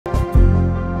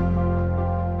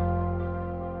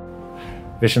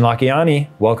Vishen Lakhiani,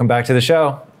 welcome back to the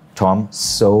show. Tom,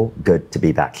 so good to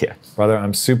be back here. Brother,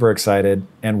 I'm super excited.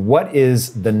 And what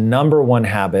is the number one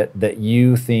habit that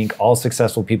you think all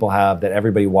successful people have that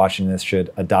everybody watching this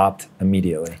should adopt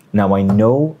immediately? Now, I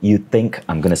know you think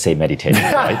I'm going to say meditating,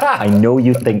 right? I know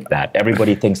you think that.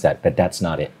 Everybody thinks that, but that's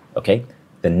not it, okay?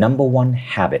 The number one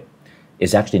habit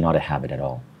is actually not a habit at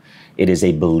all. It is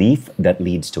a belief that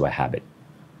leads to a habit.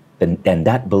 And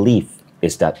that belief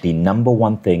is that the number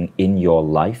one thing in your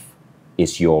life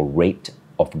is your rate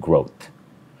of growth.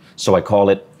 So I call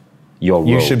it your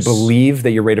You rose. should believe that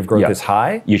your rate of growth is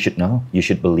high? You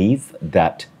should believe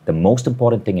that the most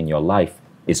important thing in your life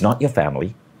is not your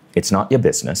family, it's not your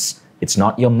business, it's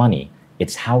not your money,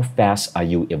 it's how fast are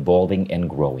you evolving and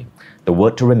growing. The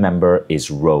word to remember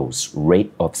is rose,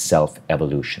 rate of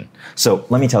self-evolution. So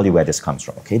let me tell you where this comes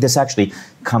from, okay? This actually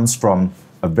comes from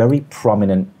a very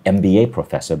prominent MBA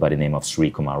professor by the name of Sri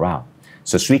Kumar Rao.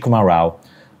 So Sri Kumar Rao,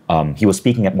 he was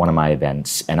speaking at one of my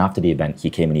events, and after the event,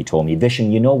 he came and he told me,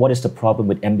 Vishen, you know what is the problem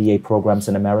with MBA programs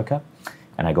in America?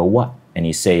 And I go, what? And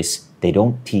he says, they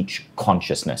don't teach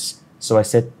consciousness. So I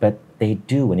said, but they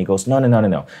do. And he goes,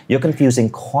 no. You're confusing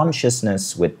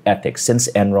consciousness with ethics. Since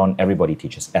Enron, everybody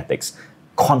teaches ethics.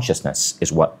 Consciousness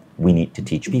is what we need to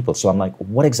teach people. So I'm like,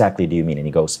 what exactly do you mean? And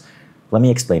he goes, let me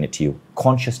explain it to you.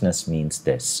 Consciousness means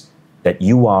this, that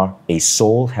you are a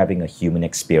soul having a human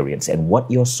experience, and what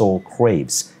your soul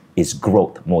craves is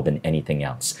growth more than anything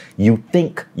else. You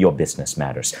think your business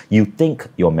matters. You think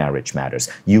your marriage matters.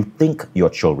 You think your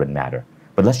children matter.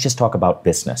 But let's just talk about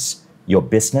business. Your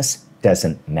business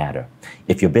doesn't matter.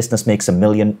 If your business makes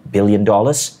 $1 billion,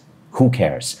 who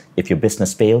cares? If your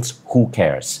business fails, who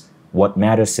cares? What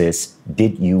matters is,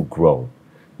 did you grow?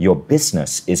 Your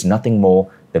business is nothing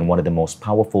more than one of the most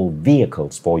powerful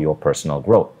vehicles for your personal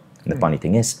growth. And the funny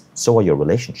thing is, so are your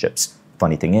relationships.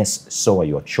 Funny thing is, so are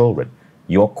your children.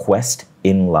 Your quest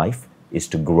in life is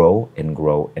to grow and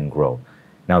grow and grow.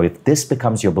 Now, if this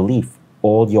becomes your belief,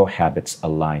 all your habits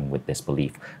align with this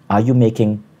belief. Are you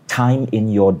making time in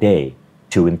your day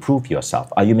to improve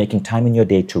yourself? Are you making time in your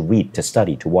day to read, to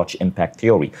study, to watch Impact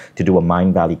Theory, to do a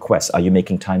Mindvalley quest? Are you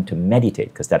making time to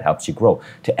meditate because that helps you grow,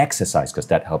 to exercise because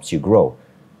that helps you grow?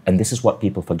 And this is what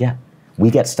people forget. We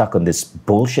get stuck on this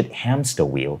bullshit hamster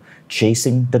wheel,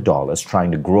 chasing the dollars, trying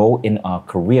to grow in our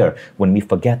career, when we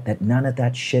forget that none of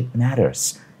that shit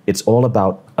matters. It's all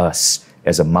about us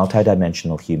as a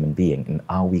multidimensional human being, and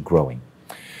are we growing?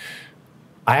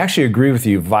 I actually agree with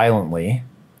you violently.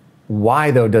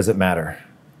 Why, though, does it matter?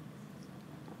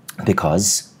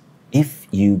 Because if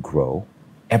you grow,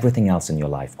 everything else in your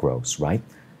life grows, right?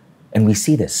 And we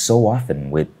see this so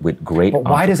often with great But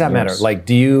why does that matter? Like,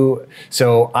 I'll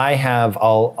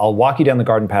walk you down the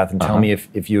garden path and tell me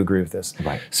if you agree with this.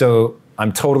 Right. So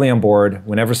I'm totally on board.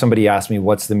 Whenever somebody asks me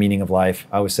what's the meaning of life,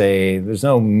 I would say there's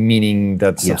no meaning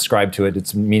that's subscribed to it.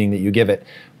 It's meaning that you give it.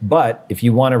 But if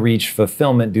you want to reach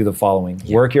fulfillment, do the following.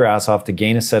 Work your ass off to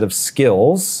gain a set of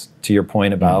skills, to your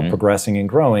point about progressing and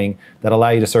growing, that allow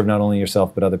you to serve not only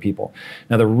yourself, but other people.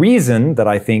 Now, the reason that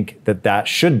I think that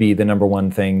should be the number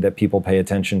one thing that people pay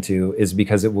attention to is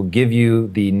because it will give you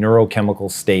the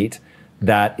neurochemical state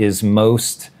that is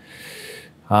most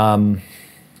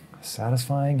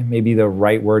satisfying, maybe the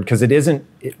right word, because it isn't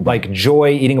like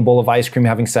joy, eating a bowl of ice cream,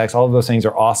 having sex, all of those things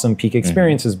are awesome peak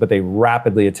experiences, but they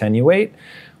rapidly attenuate.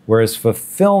 Whereas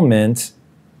fulfillment,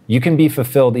 you can be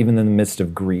fulfilled even in the midst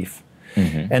of grief.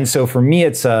 And so for me,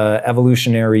 it's a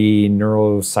evolutionary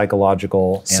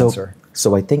neuropsychological answer.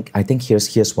 So I think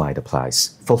here's why it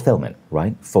applies. Fulfillment,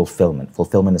 right?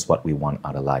 Fulfillment is what we want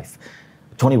out of life.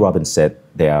 Tony Robbins said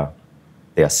there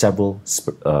are several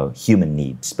human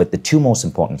needs, but the two most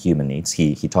important human needs,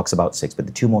 he talks about 6, but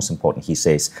the two most important, he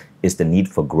says, is the need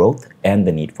for growth and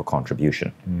the need for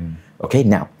contribution. Okay,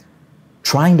 now,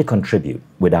 trying to contribute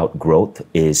without growth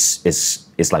is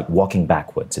like walking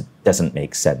backwards. It doesn't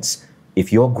make sense.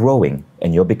 If you're growing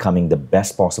and you're becoming the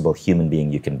best possible human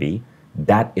being you can be,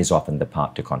 that is often the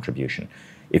path to contribution.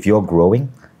 If you're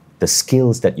growing, the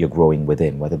skills that you're growing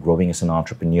within, whether growing as an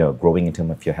entrepreneur, growing in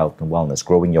terms of your health and wellness,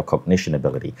 growing your cognition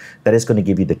ability, that is going to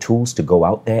give you the tools to go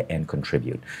out there and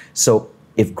contribute. So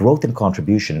if growth and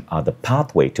contribution are the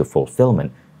pathway to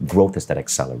fulfillment, growth is that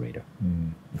accelerator.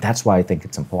 That's why I think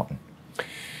it's important.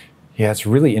 Yeah, it's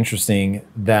really interesting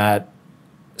that.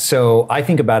 So I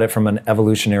think about it from an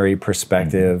evolutionary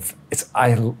perspective.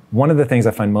 One of the things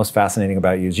I find most fascinating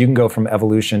about you is you can go from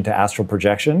evolution to astral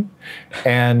projection,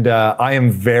 and I am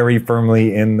very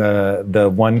firmly in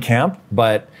the one camp.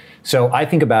 But so I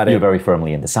think about it. You're very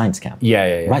firmly in the science camp.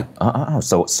 Yeah. Right.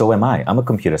 So am I. I'm a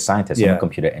computer scientist. Yeah. I'm a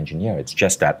computer engineer. It's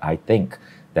just that I think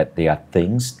that there are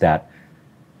things that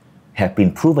have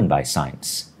been proven by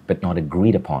science, but not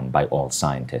agreed upon by all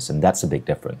scientists. And that's a big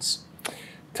difference.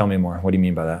 Tell me more. What do you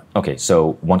mean by that? Okay,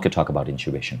 so one could talk about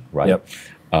intuition, right?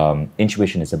 Yep.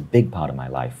 Intuition is a big part of my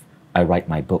life. I write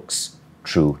my books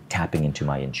through tapping into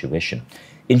my intuition.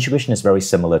 Intuition is very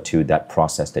similar to that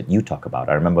process that you talk about.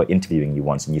 I remember interviewing you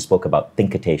once and you spoke about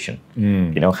thinkitation.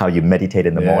 You know, how you meditate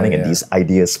in the morning and these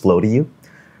ideas flow to you,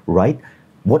 right?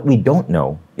 What we don't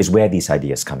know is where these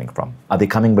ideas are coming from. Are they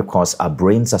coming because our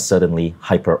brains are suddenly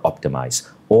hyper-optimized?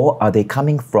 Or are they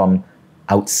coming from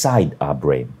outside our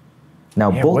brain?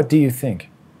 Now, both, what do you think?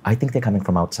 I think they're coming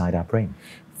from outside our brain.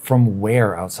 From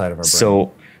where outside of our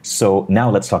brain? So now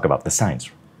let's talk about the science,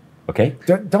 okay?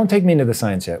 Don't take me into the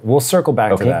science yet. We'll circle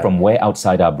back to that. Okay, from where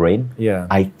outside our brain? Yeah.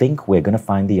 I think we're going to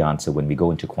find the answer when we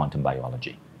go into quantum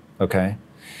biology. Okay.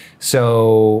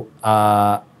 So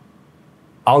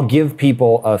I'll give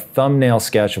people a thumbnail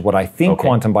sketch of what I think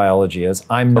quantum biology is.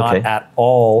 I'm not at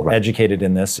all educated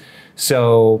in this.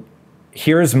 So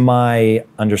here's my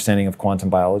understanding of quantum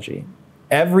biology.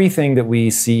 Everything that we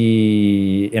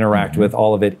see, interact with,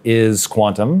 all of it is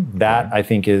quantum. That I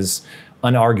think is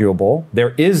unarguable.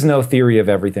 There is no theory of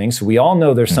everything. So we all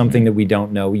know there's something that we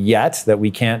don't know yet, that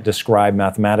we can't describe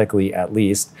mathematically at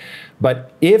least.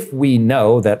 But if we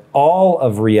know that all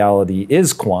of reality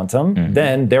is quantum,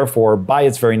 then therefore by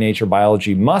its very nature,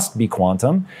 biology must be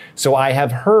quantum. So I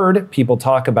have heard people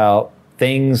talk about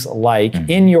things like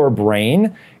in your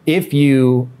brain,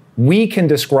 we can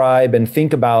describe and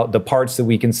think about the parts that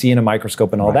we can see in a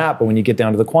microscope and all that, but when you get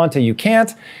down to the quanta, you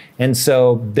can't. And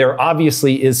so there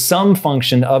obviously is some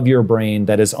function of your brain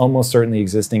that is almost certainly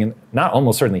existing, and not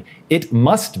almost certainly, it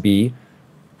must be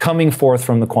coming forth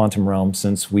from the quantum realm,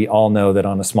 since we all know that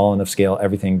on a small enough scale,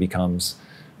 everything becomes...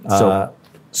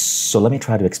 So let me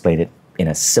try to explain it in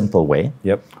a simple way,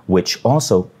 which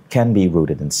also can be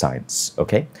rooted in science,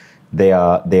 okay? There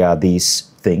are these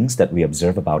things that we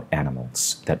observe about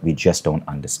animals that we just don't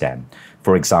understand.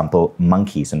 For example,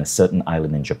 monkeys in a certain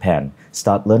island in Japan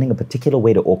start learning a particular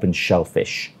way to open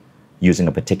shellfish using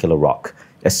a particular rock.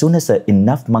 As soon as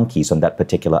enough monkeys on that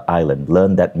particular island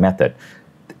learn that method,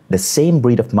 the same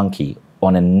breed of monkey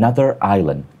on another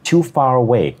island, too far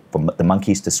away from the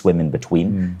monkeys to swim in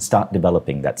between, start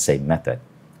developing that same method.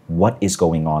 What is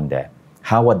going on there?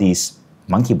 How are these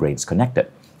monkey brains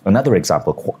connected? Another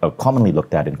example commonly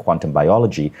looked at in quantum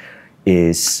biology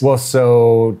is... Well,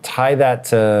 so tie that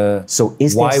to... So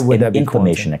is there an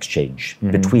information exchange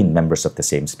between members of the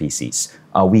same species?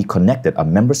 Are we connected? Are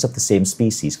members of the same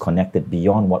species connected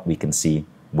beyond what we can see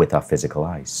with our physical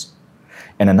eyes?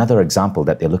 And another example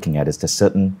that they're looking at is the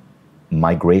certain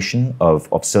migration of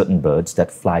certain birds that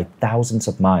fly thousands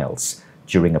of miles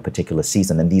during a particular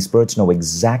season. And these birds know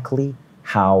exactly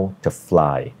how to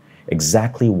fly,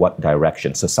 exactly what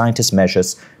direction. So scientists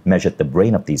measured the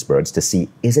brain of these birds to see,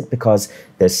 is it because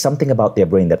there's something about their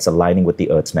brain that's aligning with the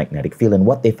Earth's magnetic field? And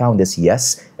what they found is,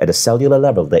 yes, at a cellular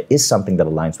level, there is something that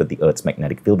aligns with the Earth's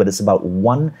magnetic field, but it's about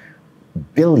 1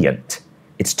 billionth.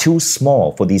 It's too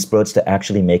small for these birds to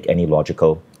actually make any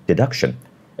logical deduction.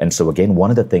 And so again, one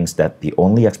of the things that the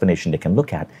only explanation they can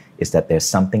look at is that there's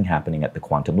something happening at the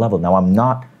quantum level. Now, I'm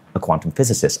not a quantum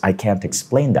physicist. I can't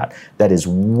explain that. That is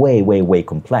way, way, way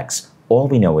complex. All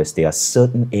we know is there are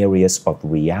certain areas of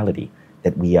reality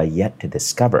that we are yet to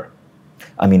discover.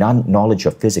 I mean, our knowledge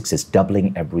of physics is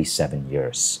doubling every 7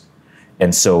 years.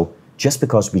 And so just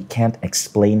because we can't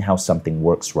explain how something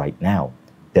works right now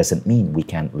doesn't mean we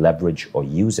can't leverage or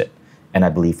use it. And I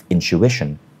believe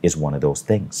intuition is one of those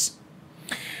things.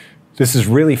 This is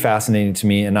really fascinating to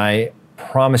me, and I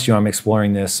promise you I'm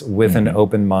exploring this with an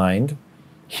open mind.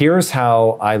 Here's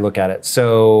how I look at it.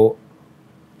 So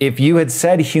if you had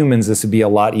said humans, this would be a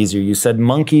lot easier. You said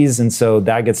monkeys, and so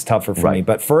that gets tougher for me.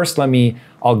 But first,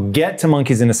 I'll get to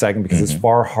monkeys in a second because it's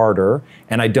far harder,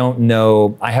 and I don't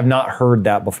know, I have not heard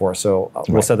that before, so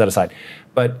we'll set that aside.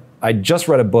 But I just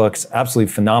read a book, it's an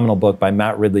absolutely phenomenal book by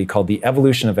Matt Ridley called The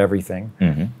Evolution of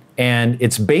Everything. And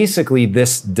it's basically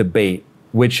this debate,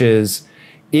 which is,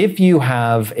 if you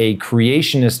have a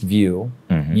creationist view,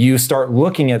 you start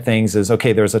looking at things as,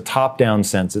 okay, there's a top-down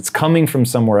sense. It's coming from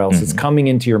somewhere else. It's coming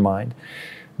into your mind.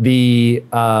 The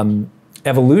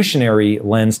evolutionary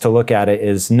lens to look at it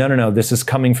is, no, this is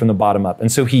coming from the bottom up.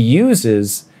 And so he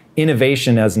uses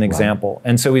innovation as an example.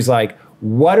 And so he's like,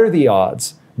 what are the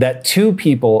odds that two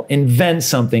people invent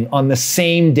something on the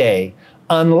same day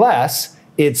unless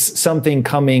it's something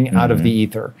coming out of the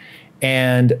ether?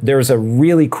 And there's a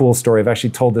really cool story. I've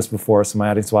actually told this before, so my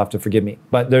audience will have to forgive me.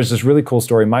 But there's this really cool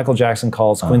story. Michael Jackson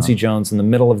calls Quincy Jones in the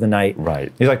middle of the night.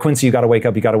 Right. He's like, Quincy, you got to wake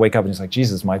up. You got to wake up. And he's like,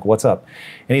 Jesus, Mike, what's up?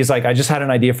 And he's like, I just had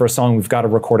an idea for a song. We've got to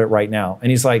record it right now.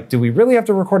 And he's like, do we really have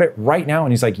to record it right now?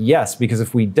 And he's like, yes, because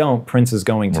if we don't, Prince is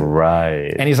going to.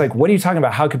 Right. And he's like, what are you talking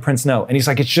about? How could Prince know? And he's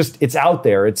like, it's out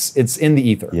there. It's in the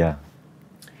ether. Yeah.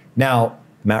 Now,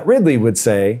 Matt Ridley would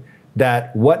say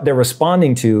that what they're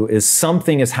responding to is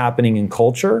something is happening in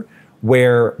culture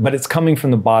but it's coming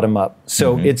from the bottom up.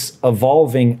 So it's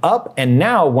evolving up. And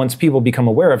now once people become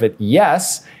aware of it,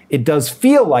 yes, it does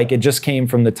feel like it just came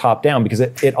from the top down because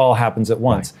it all happens at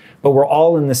once. Right. But we're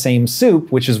all in the same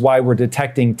soup, which is why we're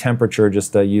detecting temperature,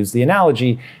 just to use the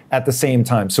analogy, at the same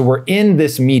time. So we're in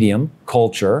this medium,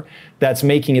 culture, that's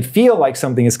making it feel like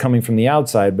something is coming from the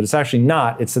outside, but it's actually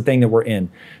not. It's the thing that we're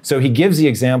in. So he gives the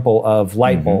example of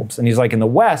light bulbs. And he's like, in the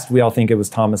West, we all think it was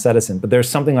Thomas Edison, but there's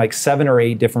something like 7 or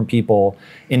 8 different people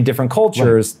in different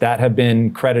cultures that have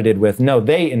been credited with, no,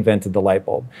 they invented the light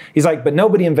bulb. He's like, but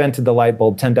nobody invented the light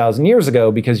bulb 10,000 years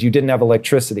ago because you didn't have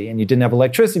electricity, and you didn't have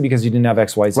electricity because you didn't have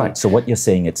X, Y, Z. Right, so what you're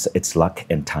saying, it's luck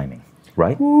and timing,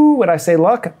 right? Ooh, would I say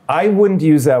luck? I wouldn't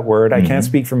use that word. I can't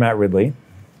speak for Matt Ridley.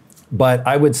 But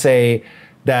I would say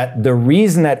that the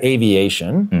reason that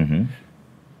aviation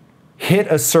hit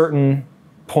a certain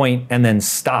point and then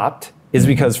stopped is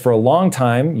because for a long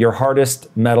time, your hardest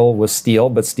metal was steel,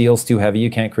 but steel's too heavy. You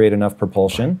can't create enough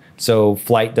propulsion. So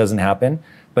flight doesn't happen.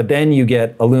 But then you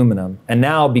get aluminum. And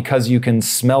now because you can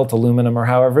smelt aluminum or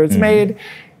however it's made,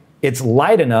 it's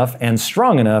light enough and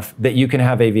strong enough that you can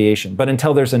have aviation. But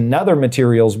until there's another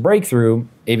materials breakthrough,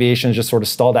 aviation is just sort of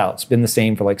stalled out. It's been the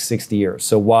same for like 60 years.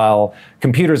 So while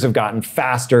computers have gotten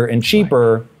faster and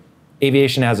cheaper,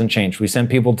 aviation hasn't changed. We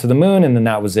sent people to the moon and then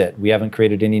that was it. We haven't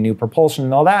created any new propulsion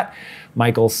and all that.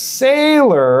 Michael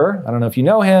Saylor, I don't know if you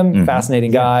know him, fascinating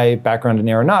guy, background in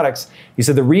aeronautics. He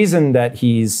said the reason that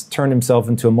he's turned himself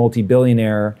into a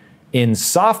multi-billionaire in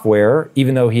software,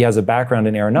 even though he has a background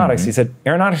in aeronautics, he said,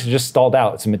 aeronautics is just stalled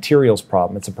out. It's a materials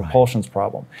problem. It's a propulsions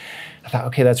problem. I thought,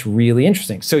 okay, that's really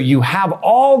interesting. So you have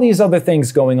all these other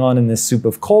things going on in this soup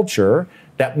of culture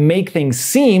that make things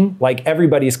seem like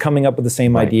everybody's coming up with the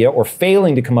same idea or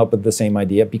failing to come up with the same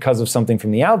idea because of something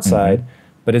from the outside,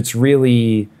 but it's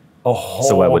really a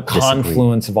whole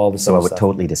confluence of all this stuff. So I would stuff.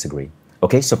 totally disagree.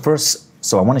 Okay, so first,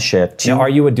 I want to share 2. Now, are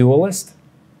you a dualist?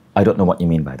 I don't know what you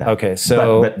mean by that. Okay,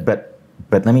 so...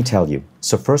 But let me tell you.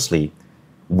 So firstly,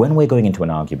 when we're going into an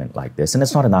argument like this, and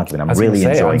it's not an argument, I'm really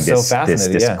enjoying this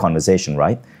conversation,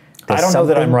 right? I don't know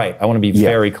that I'm right. I want to be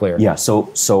very clear. Yeah,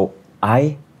 so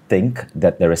I think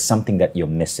that there is something that you're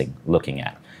missing looking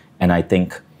at. And I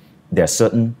think there are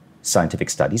certain scientific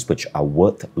studies which are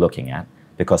worth looking at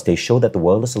because they show that the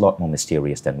world is a lot more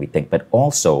mysterious than we think. But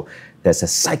also, there's a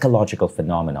psychological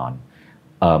phenomenon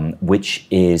which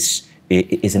is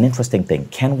an interesting thing.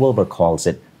 Ken Wilber calls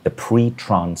it the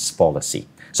pre-trans fallacy.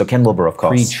 So Ken Wilber, of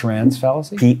course... Pre-trans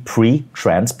fallacy?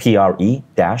 Pre-trans,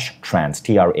 P-R-E-trans,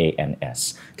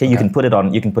 T-R-A-N-S. Okay, you can put it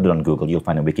on Google. You'll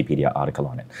find a Wikipedia article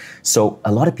on it. So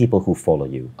a lot of people who follow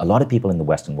you, a lot of people in the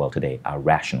Western world today are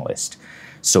rationalists.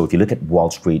 So if you look at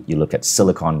Wall Street, you look at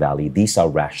Silicon Valley, these are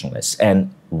rationalists.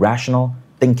 And rational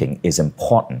thinking is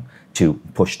important to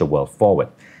push the world forward.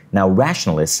 Now,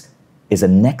 rationalists is a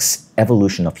next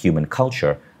evolution of human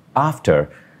culture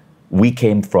after we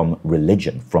came from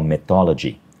religion, from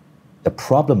mythology. The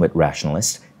problem with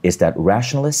rationalists is that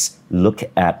rationalists look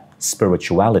at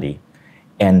spirituality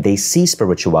and they see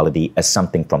spirituality as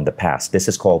something from the past. This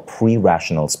is called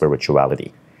pre-rational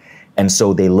spirituality. And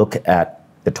so they look at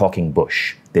the talking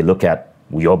bush. They look at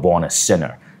you're born a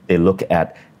sinner. They look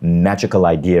at magical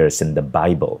ideas in the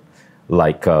Bible,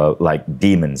 like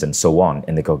demons and so on.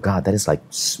 And they go, God, that is like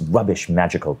rubbish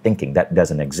magical thinking. That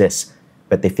doesn't exist.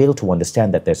 But they fail to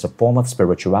understand that there's a form of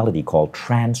spirituality called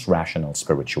trans-rational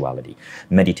spirituality.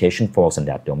 Meditation falls in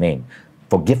that domain.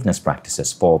 Forgiveness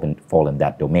practices fall in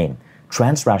that domain.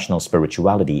 Trans-rational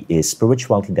spirituality is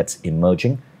spirituality that's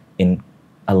emerging in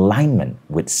alignment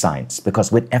with science.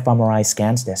 Because with fMRI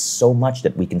scans, there's so much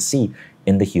that we can see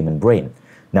in the human brain.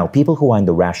 Now, people who are in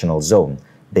the rational zone,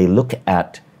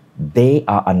 they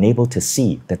are unable to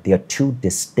see that there are 2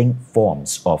 distinct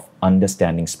forms of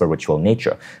understanding spiritual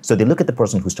nature. So they look at the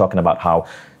person who's talking about how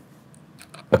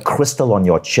a crystal on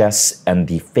your chest and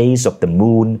the phase of the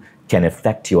moon can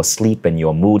affect your sleep and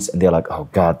your moods, and they're like, oh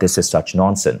God, this is such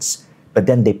nonsense. But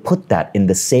then they put that in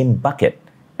the same bucket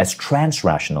as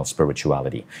trans-rational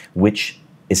spirituality, which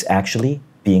is actually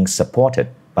being supported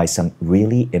by some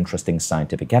really interesting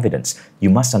scientific evidence. You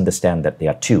must understand that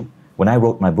there are 2. When I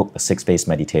wrote my book, The 6-Phase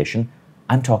Meditation,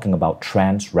 I'm talking about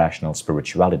trans-rational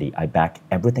spirituality. I back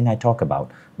everything I talk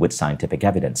about with scientific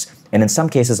evidence. And in some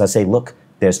cases, I say, look,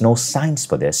 there's no science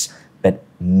for this, but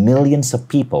millions of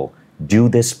people do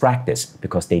this practice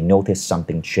because they notice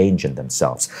something change in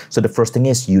themselves. So the first thing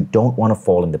is, you don't want to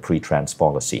fall in the pre-trans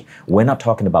fallacy. We're not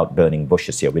talking about burning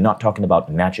bushes here. We're not talking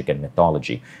about magic and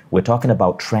mythology. We're talking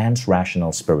about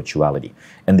trans-rational spirituality.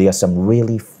 And there are some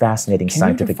really fascinating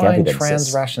scientific evidences. Can you define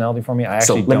trans-rationality for me? I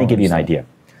actually don't. So let me give you an idea.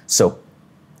 So,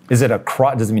 is it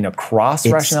does it mean a cross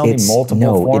rationality,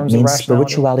 multiple forms of rationality? No, it means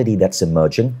spirituality that's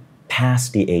emerging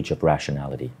past the age of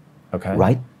rationality. Okay.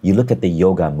 Right? You look at the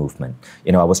yoga movement.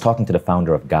 You know, I was talking to the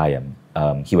founder of Gaia.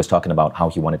 He was talking about how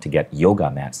he wanted to get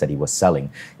yoga mats that he was selling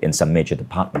in some major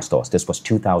department stores. This was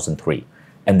 2003.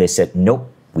 And they said, nope,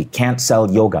 we can't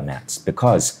sell yoga mats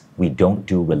because we don't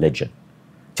do religion.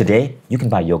 Today, you can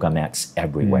buy yoga mats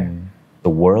everywhere. The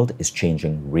world is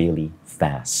changing really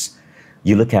fast.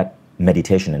 You look at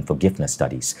meditation and forgiveness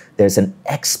studies, there's an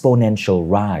exponential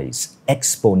rise,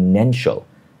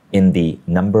 in the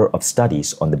number of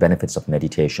studies on the benefits of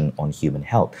meditation on human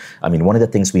health. I mean, one of the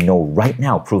things we know right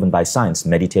now, proven by science,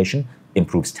 meditation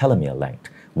improves telomere length,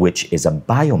 which is a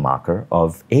biomarker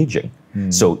of aging.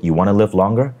 So you want to live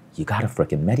longer, you got to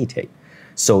freaking meditate.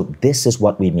 So this is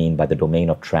what we mean by the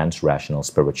domain of trans-rational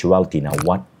spirituality. Now,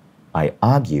 what I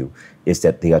argue is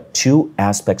that there are two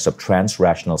aspects of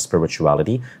trans-rational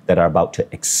spirituality that are about to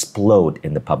explode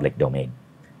in the public domain.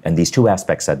 And these two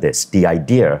aspects are this: the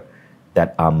idea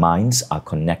that our minds are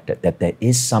connected, that there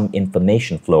is some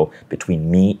information flow between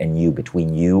me and you,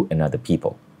 between you and other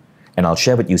people. And I'll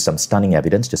share with you some stunning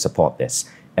evidence to support this.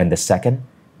 And the second,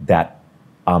 that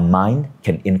our mind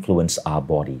can influence our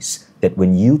bodies. That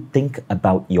when you think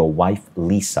about your wife,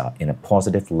 Lisa, in a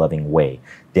positive, loving way,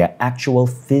 there are actual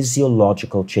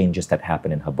physiological changes that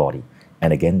happen in her body.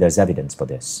 And again, there's evidence for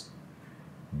this.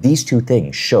 These two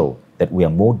things show that we are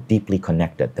more deeply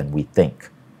connected than we think.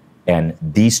 And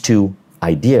these two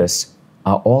ideas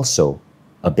are also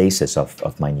a basis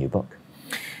of my new book.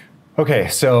 Okay,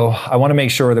 so I want to make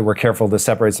sure that we're careful to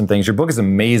separate some things. Your book is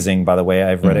amazing, by the way.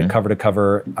 I've read it cover to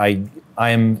cover. I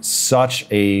am such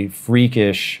a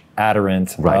freakish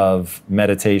adherent of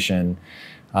meditation.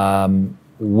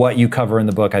 What you cover in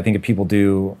the book, I think if people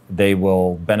do, they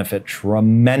will benefit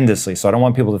tremendously. So I don't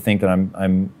want people to think that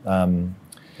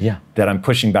I'm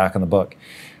pushing back on the book.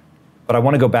 But I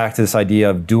want to go back to this idea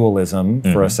of dualism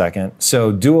for a second.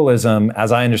 So dualism,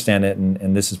 as I understand it,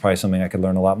 and this is probably something I could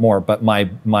learn a lot more, but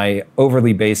my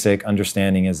overly basic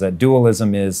understanding is that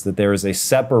dualism is that there is a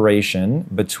separation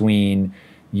between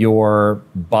your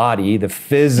body, the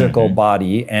physical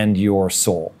body, and your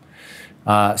soul.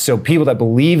 So people that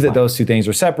believe that those two things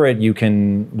are separate, you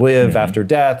can live after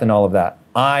death and all of that.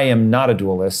 I am not a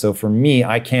dualist, so for me,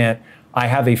 I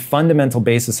have a fundamental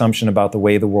base assumption about the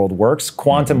way the world works,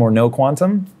 quantum or no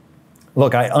quantum.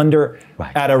 Look,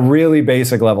 at a really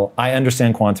basic level, I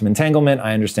understand quantum entanglement,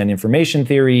 I understand information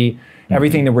theory.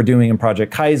 Everything that we're doing in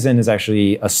Project Kaizen is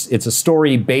actually, it's a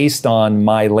story based on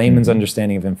my layman's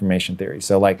understanding of information theory.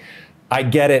 So like, I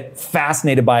get it,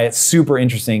 fascinated by it, super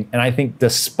interesting. And I think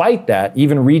despite that,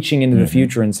 even reaching into the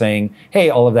future and saying, hey,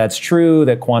 all of that's true,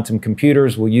 that quantum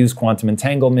computers will use quantum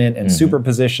entanglement and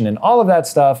superposition and all of that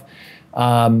stuff,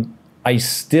 I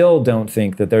still don't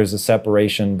think that there's a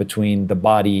separation between the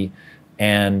body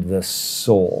and the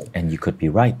soul. And you could be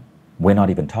right. We're not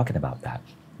even talking about that.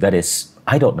 That is,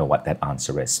 I don't know what that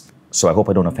answer is. So I hope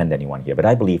I don't offend anyone here, but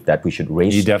I believe that we should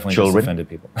raise children. You definitely just offended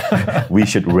people. We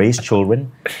should raise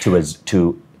children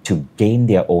to gain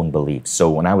their own beliefs. So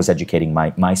when I was educating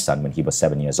my son when he was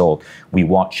 7 years old, we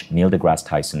watched Neil deGrasse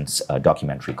Tyson's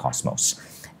documentary Cosmos.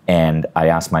 And I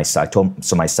asked my son,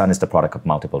 so my son is the product of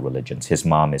multiple religions. His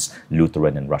mom is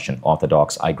Lutheran and Russian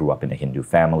Orthodox. I grew up in a Hindu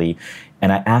family.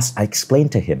 And I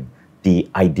explained to him the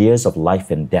ideas of life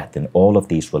and death in all of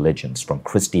these religions, from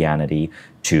Christianity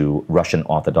to Russian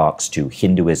Orthodox to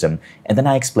Hinduism. And then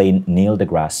I explained Neil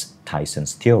deGrasse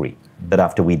Tyson's theory that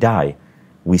after we die,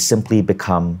 we simply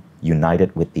become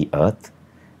united with the earth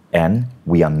and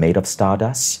we are made of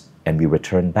stardust and we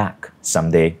return back.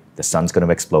 Someday, the sun's going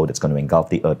to explode, it's going to engulf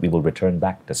the earth, we will return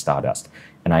back to stardust.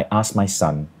 And I asked my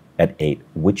son at 8,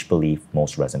 which belief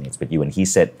most resonates with you? And he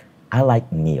said, I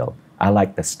like Neil, I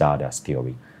like the stardust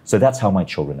theory. So that's how my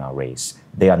children are raised.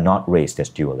 They are not raised as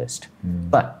dualist.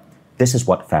 But this is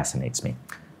what fascinates me.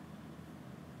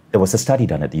 There was a study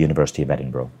done at the University of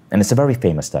Edinburgh, and it's a very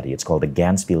famous study. It's called the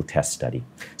Gansfield Test Study.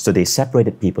 So they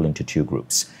separated people into 2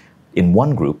 groups. In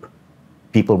one group,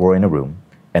 people were in a room,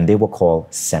 and they were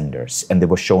called senders, and they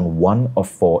were shown 1 of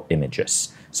 4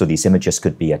 images. So these images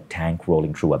could be a tank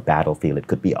rolling through a battlefield. It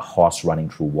could be a horse running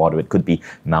through water. It could be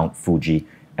Mount Fuji.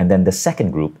 And then the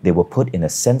second group, they were put in a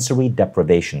sensory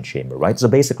deprivation chamber, right? So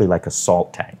basically like a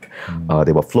salt tank.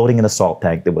 They were floating in a salt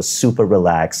tank. There was super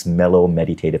relaxed, mellow,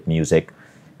 meditative music.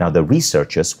 Now the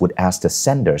researchers would ask the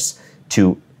senders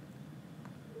to,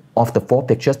 of the 4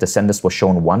 pictures, the senders were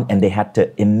shown one, and they had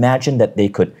to imagine that they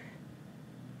could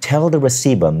tell the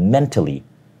receiver mentally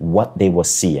what they were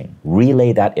seeing,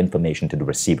 relay that information to the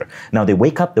receiver. Now they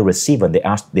wake up the receiver and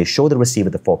they show the receiver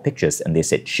the 4 pictures and they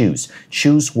said,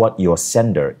 choose what your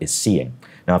sender is seeing.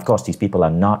 Now, of course, these people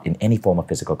are not in any form of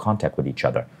physical contact with each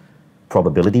other.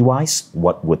 Probability-wise,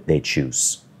 what would they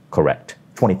choose? Correct,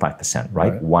 25%,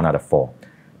 right? 1 out of 4.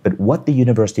 But what the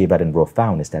University of Edinburgh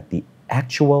found is that the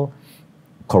actual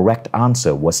correct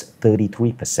answer was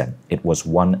 33%. It was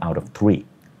 1 out of 3.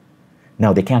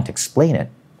 Now, they can't explain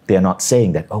it. They're not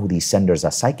saying that, oh, these senders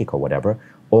are psychic or whatever.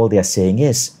 All they're saying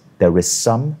is there is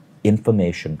some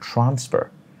information transfer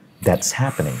that's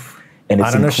happening. And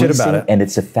it's increasing and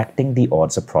it's affecting the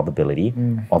odds of probability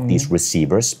of these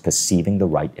receivers perceiving the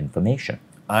right information.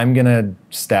 I'm going to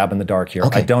stab in the dark here.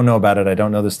 I don't know about it. I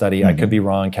don't know the study. I could be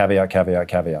wrong. Caveat, caveat,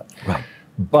 caveat. Right.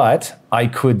 But I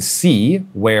could see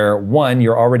where, one,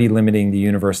 you're already limiting the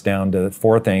universe down to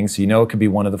 4 things. So you know it could be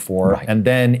one of the 4. Right. And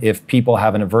then if people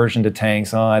have an aversion to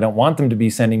tanks, I don't want them to be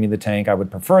sending me the tank. I would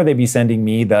prefer they be sending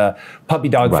me the puppy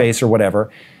dog face or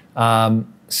whatever.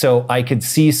 So I could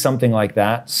see something like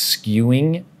that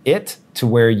skewing it to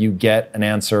where you get an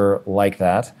answer like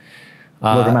that.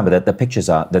 Well, remember that the pictures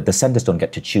are, that the senders don't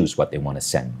get to choose what they want to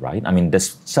send, right? I mean,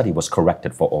 this study was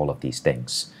corrected for all of these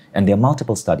things. And there are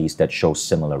multiple studies that show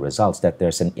similar results, that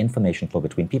there's an information flow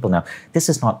between people. Now, this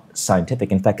is not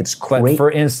scientific. In fact, it's great. But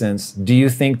for instance, do you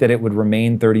think that it would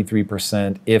remain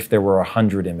 33% if there were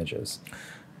 100 images?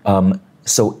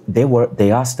 So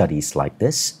there are studies like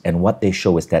this, and what they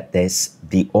show is that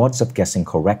the odds of guessing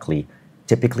correctly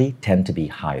typically tend to be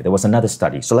higher. There was another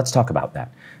study, so let's talk about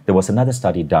that. There was another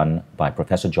study done by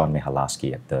Professor John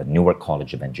Michalowski at the Newark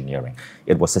College of Engineering.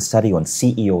 It was a study on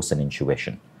CEOs and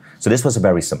intuition. So this was a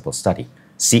very simple study.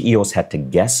 CEOs had to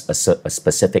guess a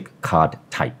specific card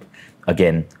type.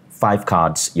 Again, 5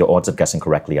 cards, your odds of guessing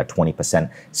correctly are 20%.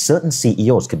 Certain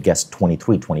CEOs could guess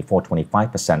 23, 24,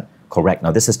 25% correct.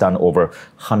 Now, this is done over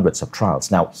hundreds of trials.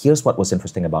 Now, here's what was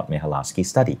interesting about Michalowski's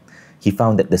study. He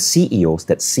found that the CEOs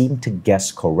that seemed to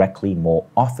guess correctly more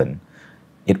often,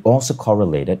 it also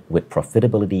correlated with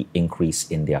profitability increase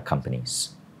in their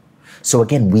companies. So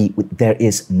again, there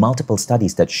is multiple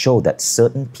studies that show that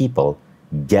certain people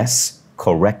guess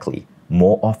correctly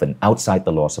more often outside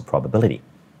the laws of probability.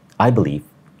 I believe,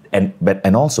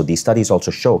 and also these studies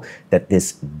also show that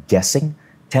this guessing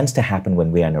tends to happen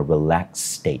when we are in a relaxed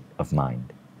state of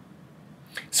mind.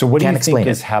 So what do you think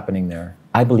is happening there?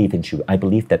 I believe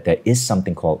that there is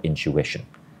something called intuition.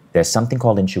 There's something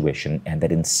called intuition, and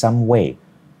that in some way,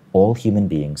 all human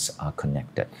beings are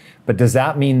connected. But does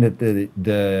that mean that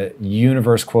the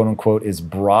universe, quote unquote, is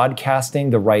broadcasting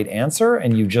the right answer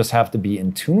and you just have to be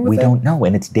in tune with it? We don't know,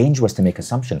 and it's dangerous to make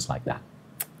assumptions like that.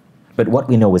 But what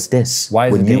we know is this. Why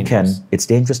is it dangerous? It's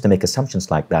dangerous to make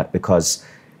assumptions like that because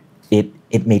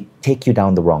it may take you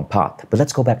down the wrong path. But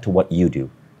let's go back to what you do.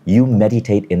 You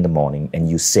meditate in the morning and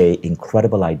you say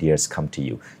incredible ideas come to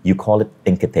you. You call it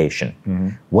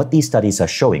thinkitation. What these studies are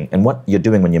showing, and what you're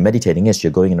doing when you're meditating is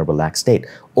you're going in a relaxed state.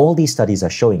 All these studies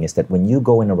are showing is that when you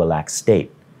go in a relaxed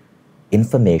state,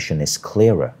 information is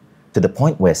clearer to the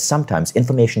point where sometimes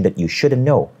information that you shouldn't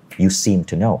know, you seem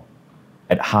to know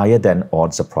at higher than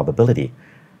odds of probability.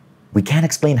 We can't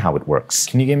explain how it works.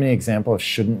 Can you give me an example of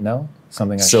shouldn't know?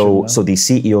 Something I shouldn't know? So these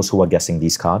CEOs who are guessing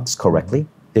these cards correctly,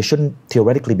 they shouldn't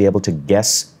theoretically be able to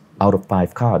guess out of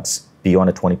 5 cards beyond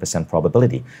a 20%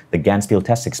 probability. The Gansfield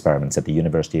test experiments at the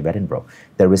University of Edinburgh,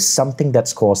 there is something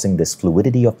that's causing this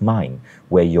fluidity of mind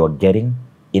where you're getting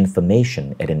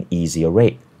information at an easier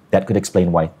rate. That could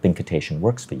explain why thinkitation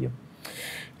works for you.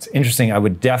 It's interesting.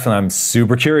 I'm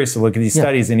super curious to look at these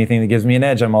studies. Anything that gives me an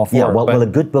edge, I'm all for it. Well, a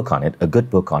good book on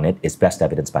it is Best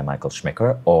Evidence by Michael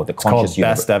Schmicker, or The Conscious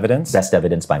Universe. Best Evidence? Best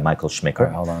Evidence by Michael Schmicker.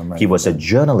 Right, hold on, he was a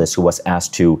journalist who was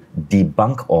asked to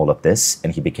debunk all of this,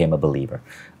 and he became a believer.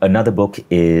 Another book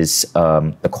is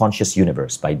The Conscious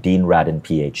Universe by Dean Radin,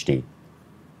 PhD.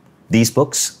 These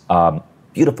books are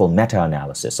beautiful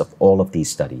meta-analysis of all of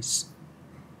these studies.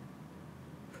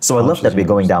 So I love that we're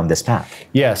going down this path.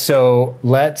 Yeah, so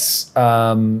let's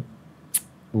go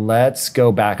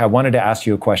back. I wanted to ask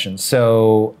you a question.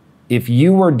 So if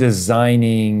you were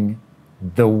designing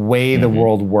the way the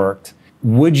world worked,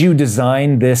 would you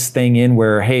design this thing in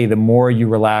where, hey, the more you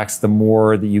relax, the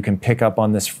more that you can pick up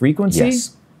on this frequency?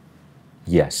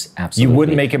 Yes, absolutely. You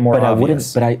wouldn't make it more but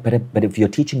obvious. But if you're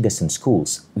teaching this in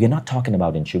schools, we're not talking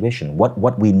about intuition.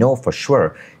 What we know for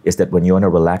sure is that when you're in a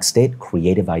relaxed state,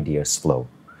 creative ideas flow.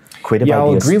 Creative I'll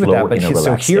ideas agree with flow that. in a But so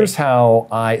relaxed here's state. how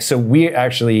we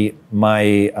actually,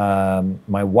 my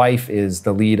wife is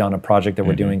the lead on a project that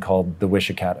we're doing called the Wish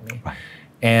Academy. Right.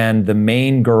 And the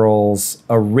main girl's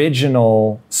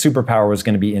original superpower was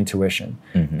going to be intuition.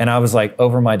 And I was like,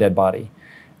 over my dead body.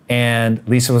 And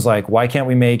Lisa was like, why can't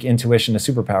we make intuition a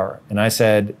superpower? And I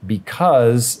said,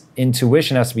 because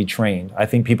intuition has to be trained. I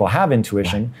think people have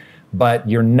intuition, but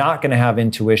you're not going to have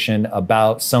intuition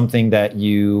about something that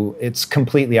it's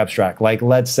completely abstract. Like,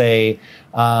 let's say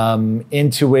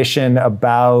intuition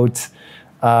about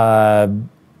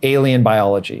alien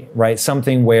biology, right?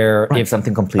 Something where if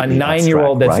something completely a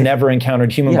 9-year-old abstract, that's right? never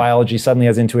encountered human biology suddenly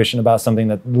has intuition about something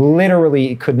that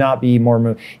literally could not be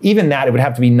more, even that, it would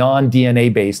have to be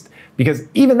non-DNA based, because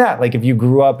even that, like if you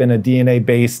grew up in a DNA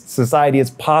based society,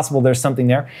 it's possible there's something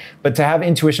there. But to have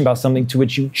intuition about something to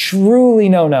which you truly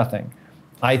know nothing,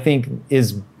 I think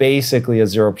is basically a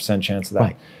 0% chance of that.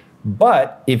 Right.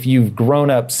 But if you've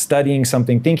grown up studying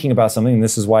something, thinking about something, and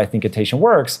this is why I think attention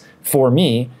works for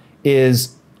me,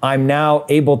 is I'm now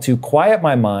able to quiet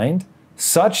my mind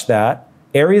such that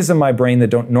areas of my brain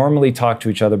that don't normally talk to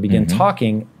each other begin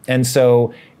talking. And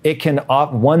so it can,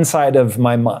 one side of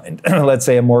my mind, let's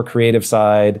say a more creative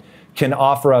side, can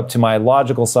offer up to my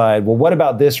logical side, well, what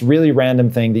about this really random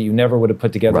thing that you never would have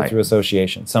put together through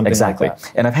association? Something like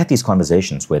that. And I've had these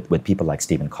conversations with people like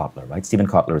Stephen Kotler, right? Stephen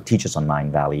Kotler teaches on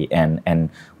Mindvalley, and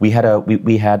we had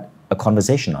a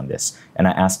conversation on this. And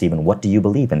I asked Stephen, what do you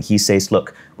believe? And he says,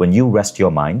 look, when you rest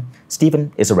your mind,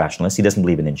 Stephen is a rationalist. He doesn't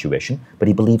believe in intuition, but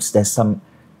he believes there's some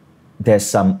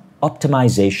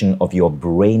optimization of your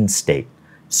brain state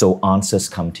so answers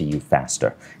come to you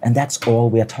faster. And that's all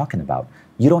we're talking about.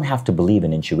 You don't have to believe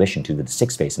in intuition to the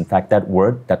sixth phase. In fact,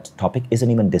 that topic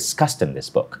isn't even discussed in this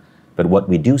book. But what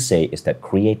we do say is that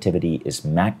creativity is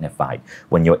magnified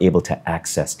when you're able to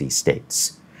access these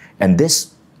states. And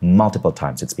this, multiple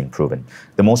times it's been proven.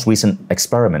 The most recent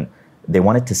experiment, they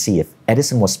wanted to see if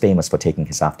Edison was famous for taking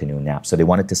his afternoon nap. So they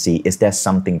wanted to see, is there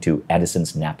something to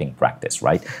Edison's napping practice,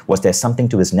 right? Was there something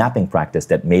to his napping practice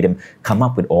that made him come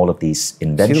up with all of these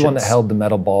inventions? Is he the one that held the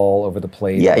metal ball over the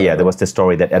plate? Yeah. There was this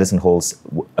story that Edison holds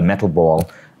a metal ball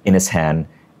in his hand,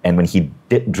 and when he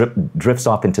drifts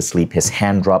off into sleep, his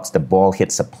hand drops, the ball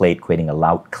hits a plate, creating a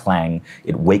loud clang.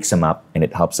 It wakes him up, and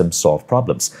it helps him solve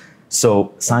problems.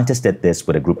 So scientists did this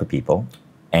with a group of people,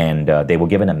 and they were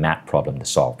given a math problem to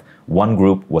solve. One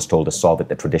group was told to solve it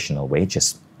the traditional way,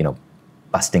 just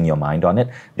busting your mind on it.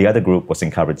 The other group was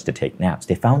encouraged to take naps.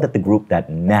 They found that the group that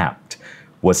napped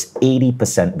was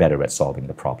 80% better at solving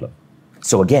the problem.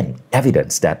 So again,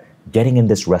 evidence that getting in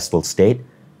this restful state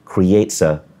creates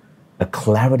a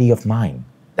clarity of mind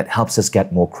that helps us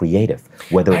get more creative,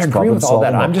 whether it's problem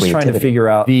solving or I'm just creativity. trying to figure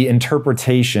out the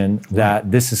interpretation that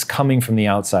this is coming from the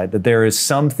outside, that there is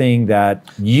something that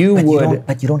But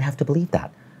you don't have to believe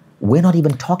that. We're not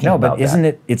even talking about that. No, but isn't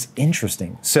it, it's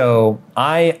interesting. So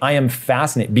I am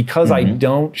fascinated because I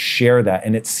don't share that,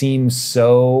 and it seems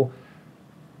so,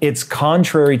 it's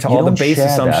contrary to all the base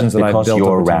assumptions that I've built. Because you're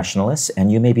a over time. rationalist,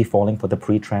 and you may be falling for the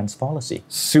pre-trans fallacy.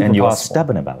 Super and you're possible.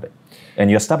 stubborn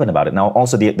about it. Now,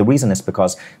 also, the reason is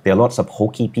because there are lots of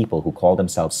hokey people who call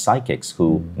themselves psychics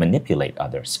who manipulate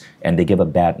others, and they give a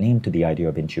bad name to the idea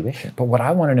of intuition. But what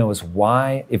I want to know is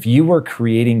why, if you were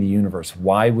creating the universe,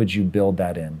 why would you build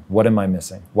that in? What am I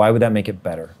missing? Why would that make it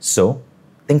better? So,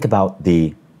 think about I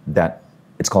think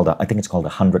it's called the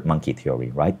 100 monkey theory,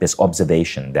 right? This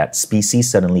observation that species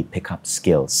suddenly pick up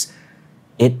skills.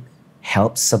 It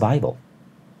helps survival.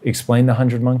 Explain the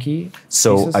 100 monkey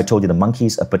So pieces? I told you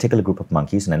a particular group of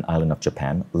monkeys in an island of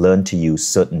Japan learn to use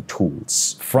certain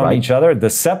tools. From each other? The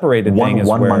separated thing is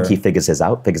one where... monkey figures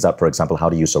out, for example, how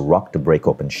to use a rock to break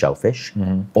open shellfish.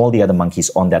 All the other monkeys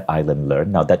on that island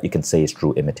learn. Now that you can say is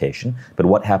true imitation. But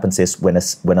what happens is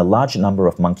when a large number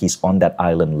of monkeys on that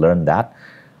island learn that,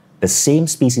 the same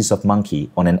species of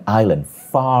monkey on an island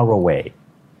far away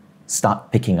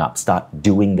start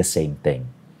doing the same thing.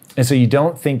 And so you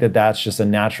don't think that that's just a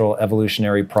natural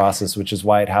evolutionary process, which is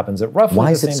why it happens at roughly Why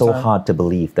the is it same so time? hard to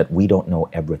believe that we don't know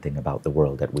everything about the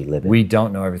world that we live in? We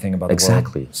don't know everything about the world.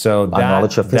 Exactly. So our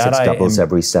knowledge of physics I doubles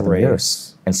every 7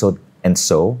 years. And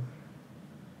so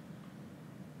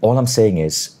all I'm saying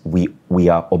is we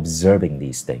are observing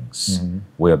these things.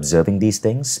 We're observing these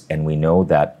things, and we know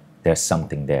that there's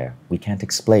something there. We can't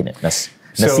explain it.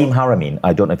 Nassim Haramein,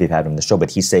 I don't know if you've had him on the show,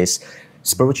 but he says,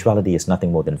 spirituality is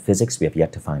nothing more than physics we have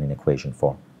yet to find an equation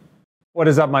for. What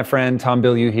is up, my friend? Tom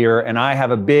Bilyeu here, and I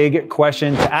have a big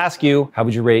question to ask you. How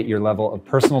would you rate your level of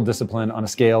personal discipline on a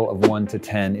scale of 1 to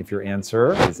 10? If your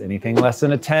answer is anything less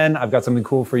than a 10, I've got something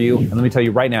cool for you. And let me tell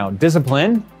you right now,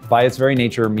 discipline, by its very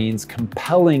nature, means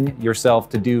compelling yourself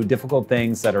to do difficult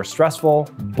things that are stressful,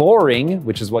 boring,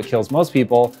 which is what kills most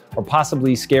people, or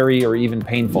possibly scary or even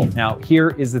painful. Now, here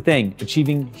is the thing.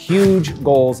 Achieving huge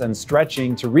goals and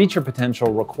stretching to reach your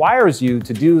potential requires you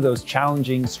to do those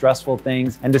challenging, stressful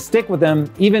things and to stick with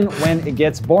them even when it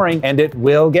gets boring, and it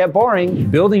will get boring.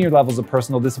 Building your levels of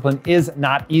personal discipline is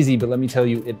not easy, but let me tell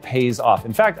you, it pays off.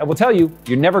 In fact, I will tell you,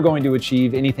 you're never going to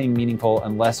achieve anything meaningful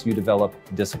unless you develop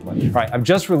discipline. All right, I've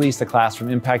just released a class from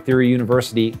Impact Theory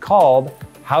University called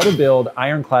How to Build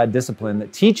Ironclad Discipline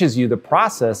that teaches you the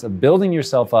process of building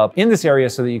yourself up in this area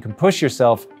so that you can push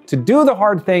yourself to do the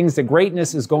hard things that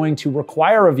greatness is going to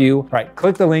require of you. All right,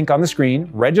 click the link on the screen,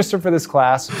 register for this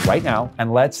class right now,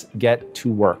 and let's get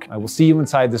to work. I will see you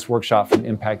inside this workshop from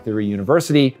Impact Theory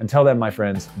University. Until then, my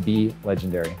friends, be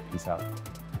legendary. Peace out.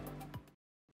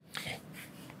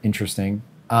 Interesting.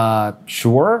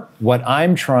 Sure. What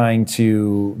I'm trying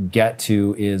to get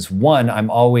to is, one,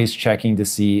 I'm always checking to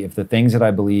see if the things that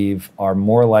I believe are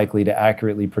more likely to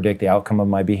accurately predict the outcome of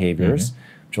my behaviors,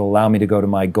 which will allow me to go to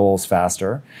my goals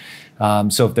faster.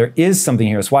 So if there is something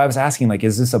here, that's why I was asking, like,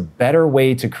 is this a better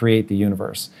way to create the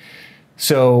universe?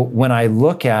 So when I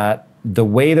look at the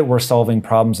way that we're solving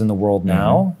problems in the world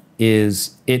now,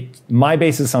 my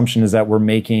base assumption is that we're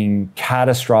making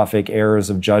catastrophic errors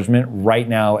of judgment right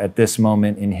now at this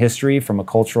moment in history. From a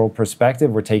cultural perspective,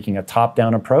 we're taking a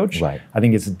top-down approach. Right. I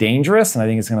think it's dangerous, and I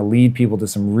think it's going to lead people to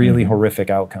some really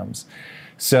horrific outcomes.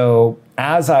 So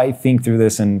as I think through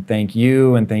this, and thank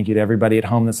you to everybody at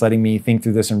home that's letting me think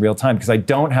through this in real time, because I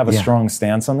don't have a strong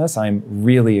stance on this. I'm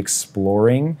really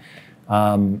exploring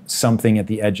something at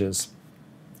the edges.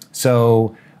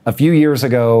 So a few years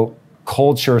ago,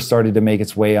 culture started to make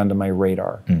its way onto my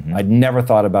radar. I'd never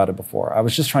thought about it before. I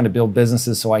was just trying to build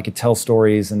businesses so I could tell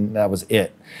stories, and that was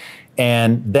it.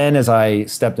 And then as I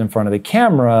stepped in front of the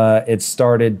camera, it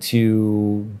started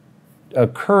to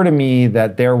occur to me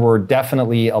that there were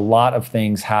definitely a lot of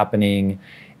things happening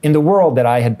in the world that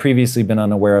I had previously been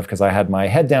unaware of because I had my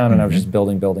head down and I was just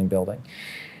building.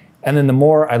 And then the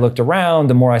more I looked around,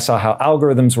 the more I saw how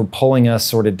algorithms were pulling us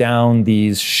sort of down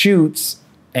these chutes,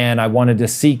 and I wanted to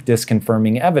seek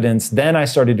disconfirming evidence. Then I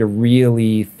started to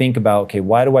really think about, okay,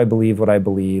 why do I believe what I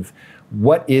believe?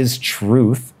 What is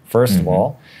truth, first of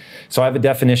all? So I have a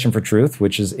definition for truth,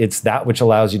 which is it's that which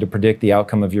allows you to predict the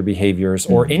outcome of your behaviors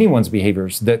or anyone's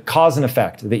behaviors, the cause and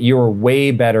effect, that you're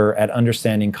way better at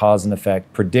understanding cause and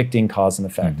effect, predicting cause and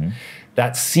effect.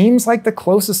 That seems like the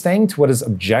closest thing to what is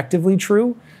objectively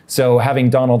true. So having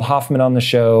Donald Hoffman on the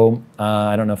show,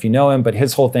 I don't know if you know him, but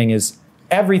his whole thing is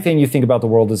everything you think about the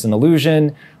world is an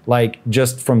illusion, like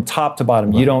just from top to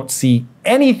bottom. You don't see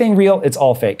anything real, it's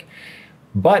all fake.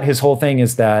 But his whole thing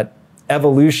is that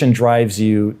evolution drives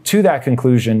you to that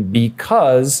conclusion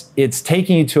because it's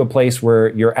taking you to a place where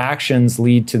your actions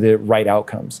lead to the right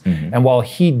outcomes. And while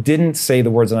he didn't say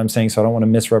the words that I'm saying, so I don't want to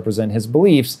misrepresent his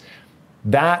beliefs,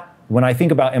 that when I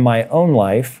think about in my own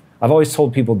life, I've always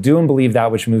told people, do and believe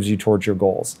that which moves you towards your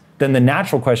goals. Then the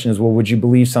natural question is, well, would you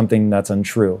believe something that's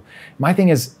untrue? My thing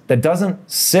is, that doesn't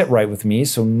sit right with me,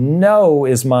 so no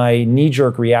is my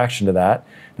knee-jerk reaction to that.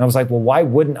 And I was like, well, why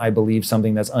wouldn't I believe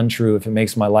something that's untrue if it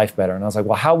makes my life better? And I was like,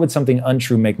 well, how would something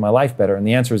untrue make my life better? And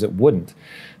the answer is it wouldn't.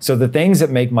 So the things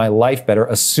that make my life better,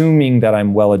 assuming that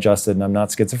I'm well-adjusted and I'm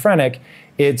not schizophrenic,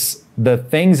 it's the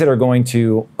things that are going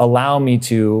to allow me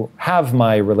to have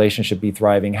my relationship be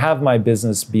thriving, have my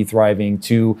business be thriving,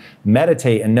 to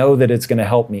meditate and know that it's going to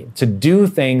help me, to do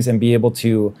things and be able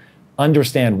to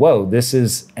understand, whoa, this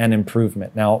is an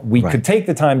improvement. Now, we could take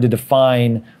the time to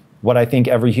define what I think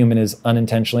every human is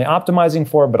unintentionally optimizing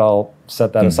for, but I'll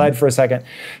set that aside for a second.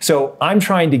 So I'm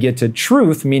trying to get to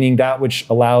truth, meaning that which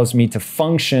allows me to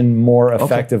function more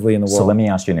effectively in the world. So let me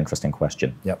ask you an interesting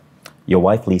question. Your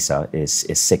wife, Lisa, is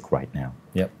sick right now.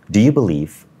 Do you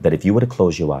believe that if you were to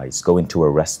close your eyes, go into a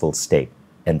restful state,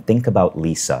 and think about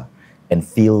Lisa, and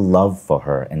feel love for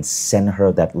her, and send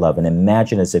her that love, and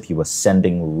imagine as if you were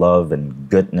sending love and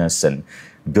goodness and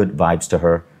good vibes to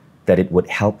her, that it would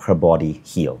help her body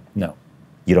heal? No.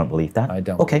 You don't believe that? I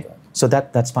don't. Okay, believe that. so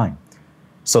that's fine.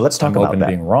 So let's talk about that.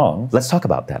 Being wrong. Let's talk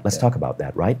about that. Let's talk about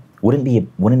that, right? Wouldn't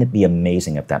it be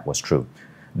amazing if that was true?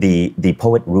 The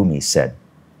poet Rumi said,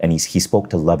 and he spoke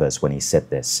to lovers when he said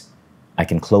this, I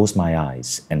can close my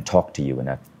eyes and talk to you in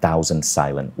 1,000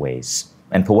 silent ways.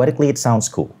 And poetically, it sounds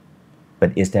cool,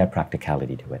 but is there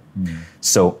practicality to it?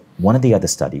 So one of the other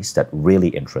studies that really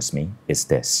interests me is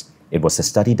this. It was a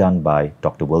study done by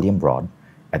Dr. William Broad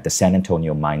at the San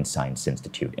Antonio Mind Science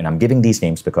Institute. And I'm giving these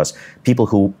names because people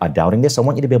who are doubting this, I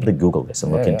want you to be able to Google this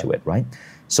and look into it, right?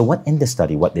 So in the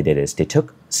study, what they did is they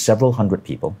took several hundred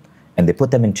people and they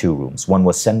put them in two rooms. One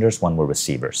was senders, one were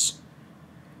receivers.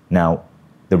 Now,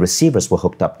 the receivers were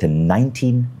hooked up to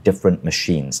 19 different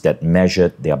machines that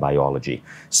measured their biology.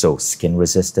 So skin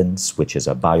resistance, which is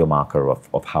a biomarker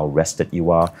of how rested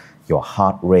you are, your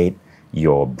heart rate,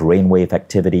 your brainwave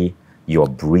activity, your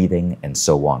breathing, and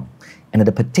so on. And at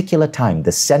a particular time,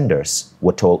 the senders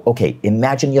were told, okay,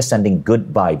 imagine you're sending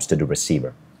good vibes to the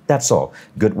receiver. That's all.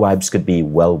 Good vibes could be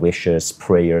well wishes,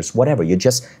 prayers, whatever. You're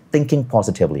just thinking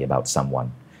positively about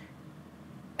someone.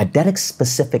 At that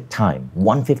specific time,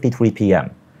 1:53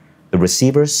 p.m., the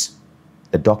receivers,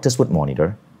 the doctors would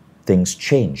monitor, things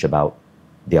change about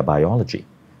their biology.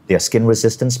 Their skin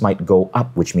resistance might go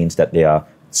up, which means that they are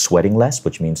sweating less,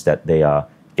 which means that they are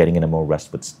getting in a more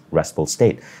restful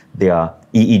state. Their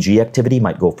EEG activity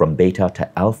might go from beta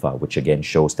to alpha, which again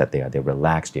shows that they're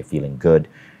relaxed, they're feeling good.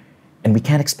 And we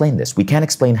can't explain this. We can't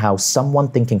explain how someone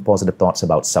thinking positive thoughts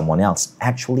about someone else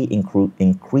actually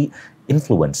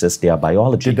influences their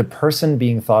biology. Did the person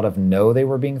being thought of know they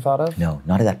were being thought of? No,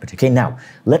 not at that particular. Okay, now,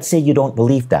 let's say you don't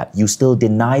believe that. You still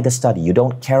deny the study. You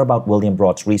don't care about William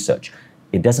Broad's research.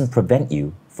 It doesn't prevent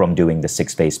you from doing the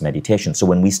 6-phase meditation. So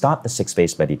when we start the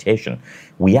 6-phase meditation,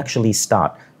 we actually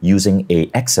start using an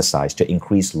exercise to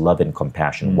increase love and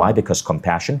compassion. Why? Because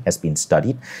compassion has been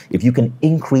studied. If you can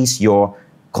increase your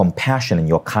compassion and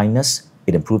your kindness,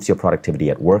 it improves your productivity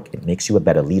at work. It makes you a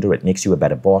better leader. It makes you a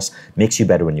better boss, makes you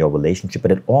better in your relationship,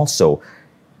 but it also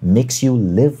makes you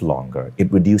live longer. It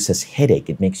reduces headache.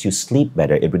 It makes you sleep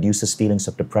better. It reduces feelings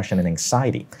of depression and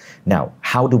anxiety. Now,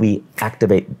 how do we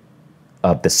activate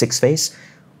the 6th phase?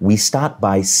 We start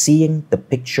by seeing the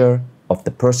picture of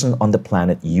the person on the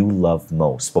planet you love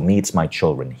most. For me, it's my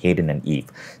children, Hayden and Eve.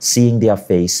 Seeing their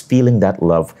face, feeling that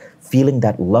love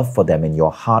for them in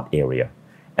your heart area.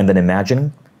 And then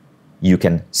imagine you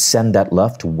can send that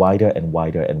love to wider and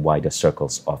wider and wider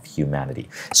circles of humanity.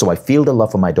 So I feel the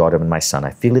love for my daughter and my son.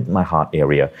 I feel it in my heart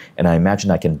area, and I imagine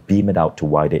I can beam it out to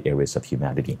wider areas of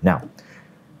humanity. Now,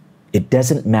 it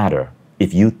doesn't matter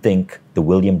if you think the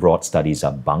William Broad studies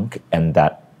are bunk and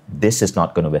that this is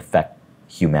not going to affect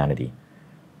humanity.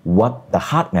 What the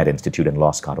HeartMath Institute in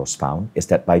Los Gatos found is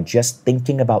that by just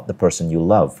thinking about the person you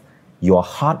love, your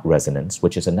heart resonance,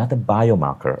 which is another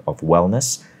biomarker of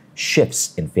wellness,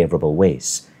 shifts in favorable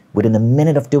ways. Within a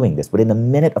minute of doing this, within a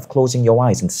minute of closing your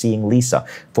eyes and seeing Lisa,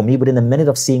 for me, within a minute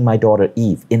of seeing my daughter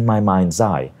Eve in my mind's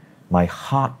eye, my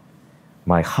heart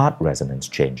resonance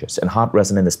changes. And heart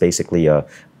resonance is basically a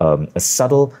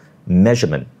subtle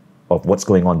measurement of what's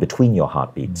going on between your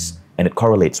heartbeats, and it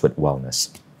correlates with wellness.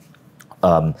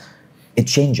 It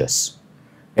changes.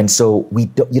 And so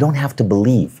you don't have to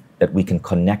believe that we can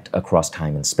connect across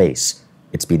time and space.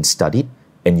 It's been studied,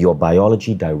 and your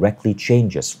biology directly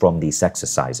changes from these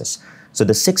exercises. So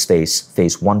the 6th phase,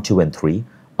 phase 1, 2, and 3,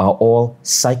 are all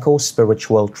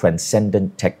psycho-spiritual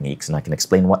transcendent techniques, and I can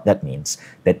explain what that means,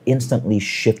 that instantly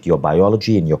shift your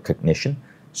biology and your cognition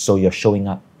so you're showing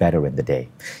up better in the day.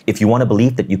 If you want to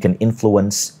believe that you can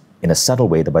influence in a subtle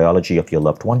way the biology of your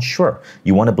loved one, sure.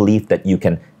 You want to believe that you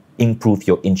can improve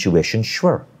your intuition,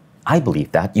 sure. I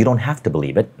believe that. You don't have to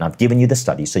believe it. And I've given you the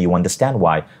study so you understand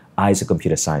why I, as a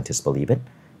computer scientist, believe it.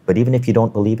 But even if you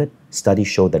don't believe it, studies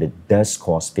show that it does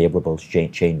cause favorable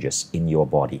changes in your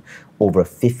body. Over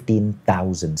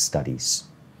 15,000 studies.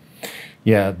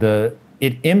 Yeah,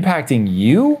 it impacting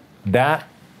you, that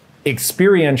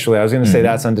experientially, I was going to say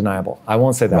that's undeniable. I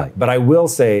won't say that. Right. But I will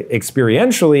say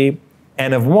experientially,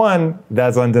 N of 1,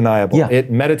 that's undeniable. Yeah.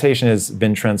 Meditation has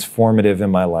been transformative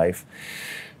in my life.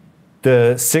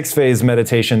 The 6th phase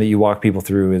meditation that you walk people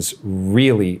through is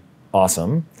really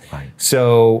awesome. Right.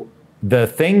 So the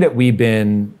thing that we've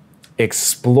been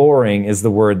exploring is the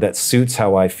word that suits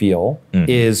how I feel,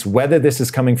 is whether this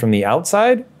is coming from the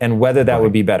outside and whether that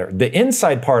would be better. The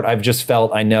inside part, I've just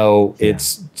felt, I know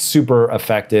it's super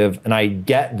effective, and I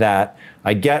get that.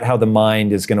 I get how the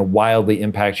mind is going to wildly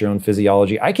impact your own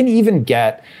physiology. I can even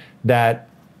get that,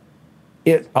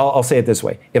 I'll say it this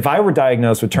way. If I were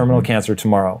diagnosed with terminal cancer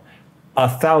tomorrow,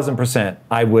 1,000%,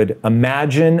 I would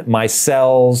imagine my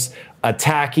cells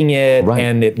attacking it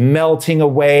and it melting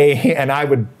away, and I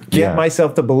would get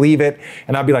myself to believe it,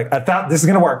 and I'd be like, this is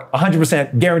going to work,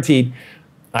 100% guaranteed.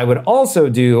 I would also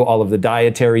do all of the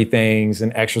dietary things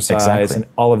and exercise and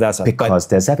all of that stuff. Because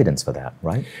there's evidence for that,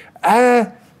 right?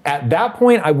 At that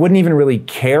point, I wouldn't even really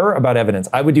care about evidence.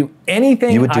 I would do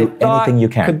anything you would do anything you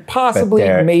can. Could possibly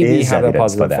maybe have a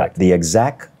positive effect. The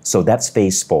exact So that's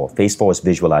phase 4. Phase 4 is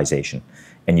visualization.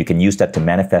 And you can use that to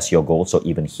manifest your goals or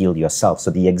even heal yourself. So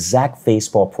the exact phase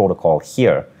 4 protocol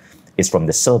here is from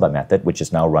the Silva method, which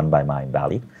is now run by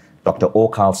Mindvalley. Dr. O.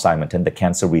 Carl Simonton, the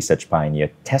cancer research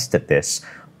pioneer, tested this.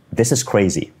 This is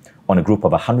crazy. On a group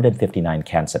of 159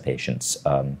 cancer patients.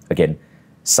 Again,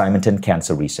 Simonton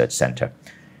Cancer Research Center.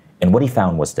 And what he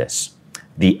found was this.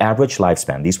 The average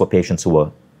lifespan, these were patients who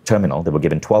were terminal, they were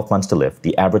given 12 months to live.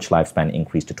 The average lifespan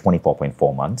increased to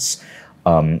 24.4 months.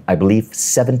 I believe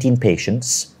 17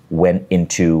 patients went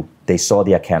into, they saw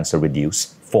their cancer reduce.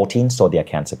 14 saw their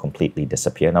cancer completely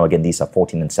disappear. Now, again, these are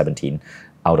 14 and 17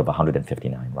 out of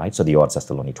 159, right? So the odds are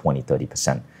still only 20,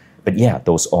 30%. But yeah,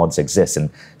 those odds exist. And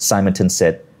Simonton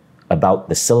said about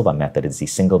the Silva method, it's the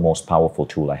single most powerful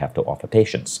tool I have to offer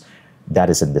patients. That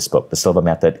is in this book. The Silva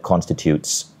method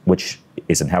constitutes, which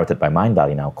is inherited by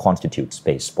Mindvalley now, constitutes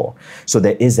phase 4. So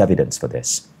there is evidence for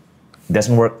this. It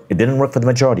doesn't work. It didn't work for the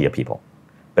majority of people,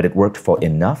 but it worked for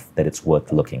enough that it's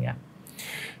worth looking at.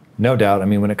 No doubt. I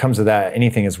mean, when it comes to that,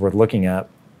 anything is worth looking at.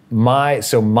 My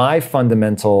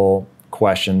fundamental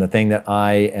question, the thing that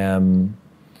I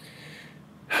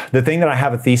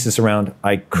have a thesis around,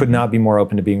 I could not be more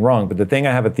open to being wrong, but the thing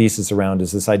I have a thesis around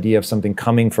is this idea of something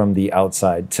coming from the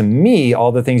outside. To me,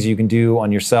 all the things you can do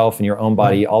on yourself and your own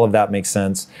body, all of that makes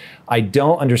sense. I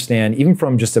don't understand, even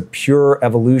from just a pure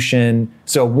evolution.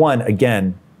 So one,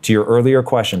 again, to your earlier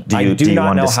question, I do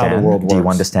not know how the world works. Do you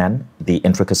understand the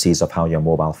intricacies of how your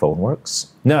mobile phone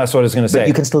works? No, that's what I was going to say. But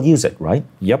you can still use it, right?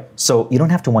 Yep. So you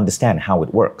don't have to understand how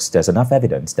it works. There's enough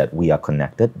evidence that we are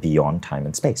connected beyond time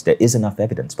and space. There is enough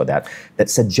evidence for that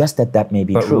suggests that that may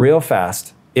be true. But real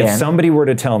fast, if somebody were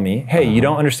to tell me, hey, you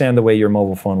don't understand the way your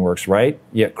mobile phone works, right?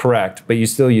 Yeah, correct. But you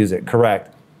still use it,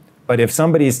 correct. But if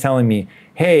somebody is telling me,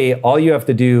 hey, all you have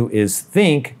to do is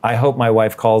think, I hope my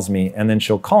wife calls me, and then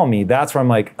she'll call me, that's where I'm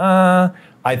like,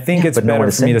 I think it's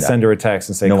better for me to send her a text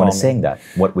and say, call me. No one is saying that.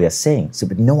 What we are saying,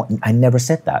 but no, I never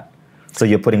said that. So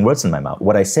you're putting words in my mouth.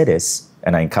 What I said is,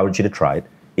 and I encourage you to try it,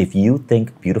 if you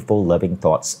think beautiful, loving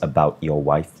thoughts about your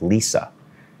wife, Lisa,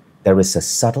 there is a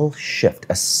subtle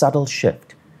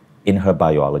shift in her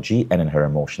biology and in her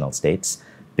emotional states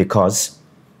because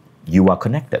you are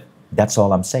connected. That's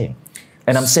all I'm saying.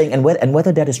 And I'm saying, and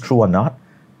whether that is true or not,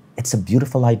 it's a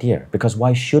beautiful idea, because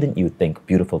why shouldn't you think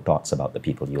beautiful thoughts about the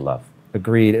people you love?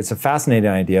 Agreed. It's a fascinating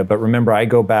idea, but remember, I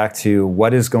go back to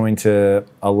what is going to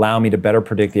allow me to better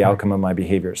predict the outcome of my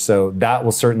behavior. So that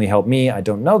will certainly help me. I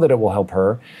don't know that it will help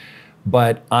her,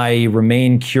 but I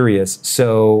remain curious.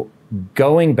 So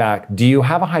going back, do you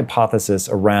have a hypothesis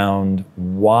around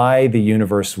why the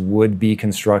universe would be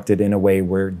constructed in a way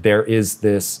where there is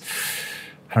this,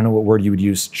 I don't know what word you would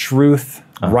use, truth,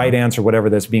 right answer, whatever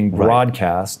that's being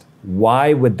broadcast?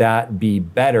 Why would that be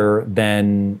better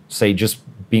than, say, just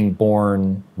being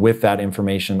born with that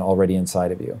information already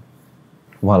inside of you?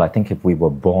 Well, I think if we were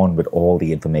born with all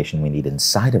the information we need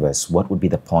inside of us, what would be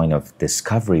the point of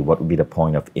discovery? What would be the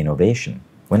point of innovation?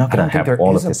 We're not going to have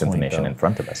all of this information in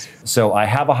front of us. So I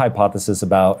have a hypothesis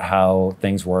about how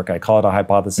things work. I call it a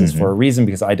hypothesis for a reason,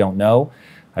 because I don't know.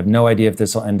 I have no idea if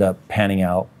this will end up panning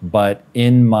out, but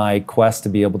in my quest to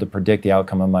be able to predict the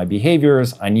outcome of my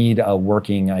behaviors, I need a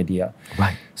working idea.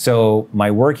 Right. So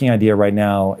my working idea right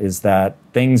now is that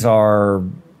things are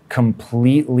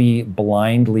completely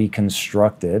blindly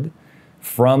constructed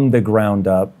from the ground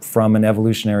up, from an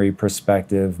evolutionary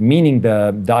perspective, meaning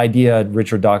the idea,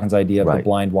 Richard Dawkins' idea of the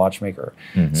blind watchmaker.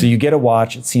 So you get a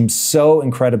watch, it seems so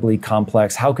incredibly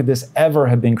complex. How could this ever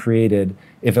have been created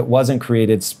if it wasn't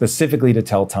created specifically to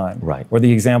tell time? Right. Or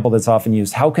the example that's often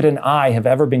used, how could an eye have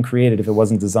ever been created if it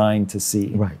wasn't designed to see?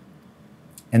 Right.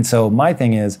 And so my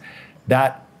thing is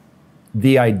that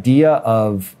the idea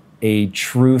of a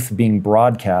truth being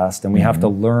broadcast, and we have to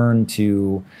learn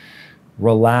to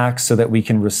relax so that we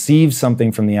can receive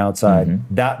something from the outside,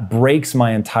 that breaks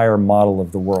my entire model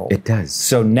of the world. It does.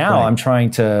 So now I'm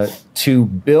trying to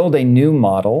build a new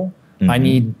model. I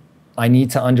need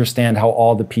to understand how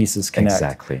all the pieces connect.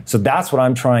 Exactly. So that's what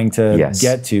I'm trying to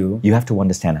get to. You have to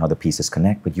understand how the pieces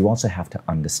connect, but you also have to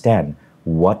understand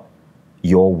what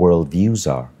your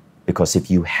worldviews are. Because if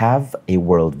you have a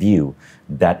worldview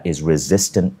that is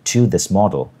resistant to this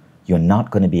model, you're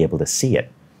not going to be able to see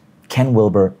it. Ken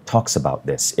Wilber talks about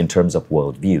this in terms of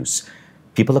worldviews.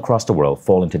 People across the world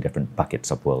fall into different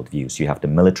buckets of worldviews. You have the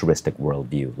militaristic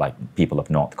worldview, like people of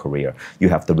North Korea. You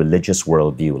have the religious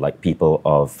worldview, like people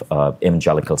of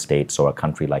evangelical states or a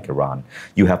country like Iran.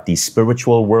 You have the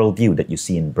spiritual worldview that you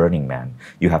see in Burning Man.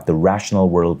 You have the rational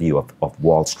worldview of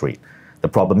Wall Street. The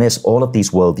problem is all of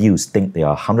these worldviews think they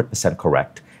are 100%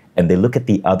 correct, and they look at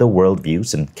the other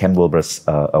worldviews, in Ken Wilber's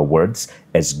words,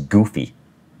 as goofy.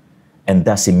 and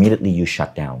thus immediately you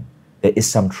shut down. There is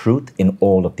some truth in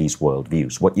all of these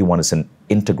worldviews. What you want is an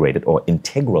integrated or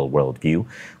integral worldview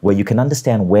where you can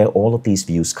understand where all of these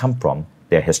views come from,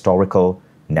 their historical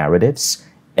narratives,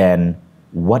 and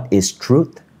what is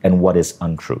truth and what is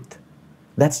untruth.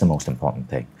 That's the most important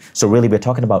thing. So really, we're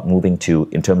talking about moving to,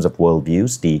 in terms of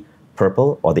worldviews, the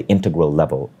purple or the integral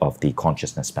level of the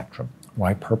consciousness spectrum.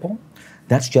 Why purple?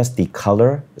 That's just the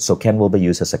color. So Ken will be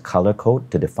used as a color code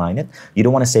to define it. You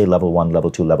don't want to say level 1, level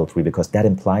 2, level 3, because that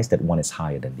implies that one is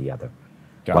higher than the other.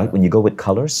 Got it. When you go with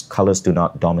colors, colors do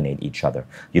not dominate each other.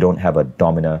 You don't have a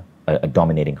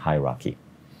dominating hierarchy.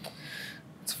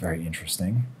 It's very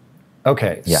interesting.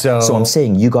 Okay, yeah. So I'm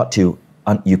saying you got to,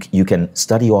 you can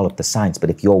study all of the science, but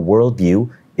if your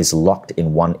worldview is locked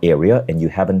in one area and you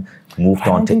haven't moved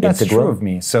on to integral, that's true of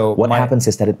me. So what happens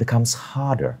is that it becomes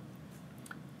harder.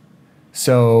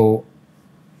 So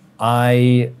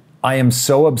I am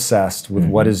so obsessed with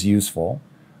what is useful.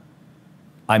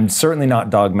 I'm certainly not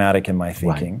dogmatic in my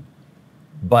thinking,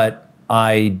 but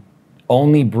I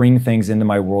only bring things into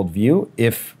my worldview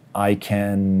if I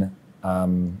can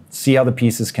see how the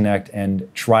pieces connect and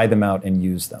try them out and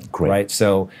use them. Great. Right?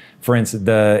 So for instance,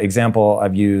 the example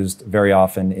I've used very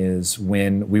often is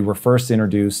when we were first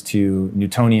introduced to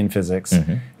Newtonian physics,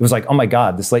 it was like, oh my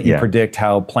God, this let you predict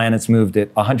how planets moved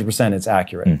at 100%, it's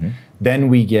accurate. Then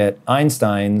we get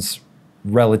Einstein's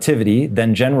relativity,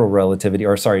 then general relativity,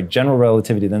 general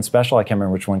relativity, then special, I can't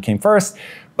remember which one came first,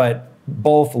 but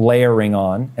both layering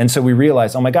on. And so we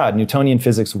realized, oh my God, Newtonian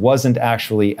physics wasn't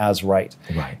actually as right.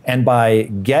 And by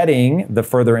getting the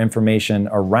further information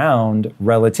around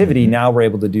relativity, now we're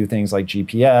able to do things like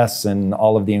GPS and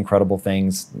all of the incredible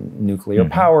things, nuclear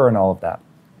power and all of that.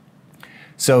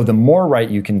 So the more right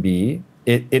you can be,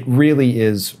 it really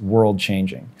is world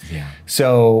changing.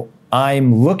 So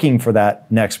I'm looking for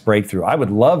that next breakthrough. I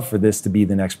would love for this to be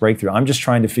the next breakthrough. I'm just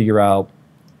trying to figure out,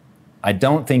 I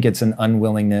don't think it's an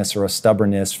unwillingness or a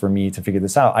stubbornness for me to figure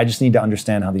this out. I just need to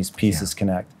understand how these pieces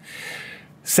connect.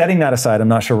 Setting that aside, I'm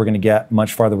not sure we're going to get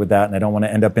much farther with that, and I don't want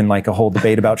to end up in like a whole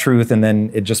debate about truth and then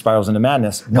it just spirals into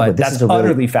madness. No, but that's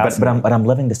utterly fascinating. But I'm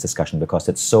loving this discussion because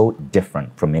it's so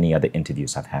different from many other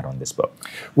interviews I've had on this book.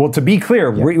 Well, to be clear,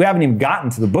 we haven't even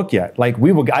gotten to the book yet. Like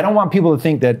I don't want people to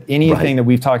think that anything that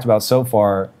we've talked about so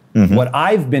far, what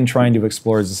I've been trying to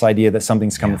explore is this idea that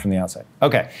something's coming from the outside.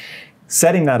 Okay.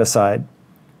 Setting that aside,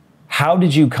 how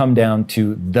did you come down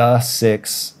to the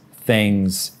 6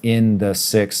 things in the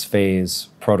 6-phase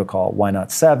protocol? Why not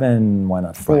 7? Why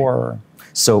not 4?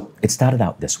 So it started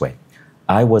out this way.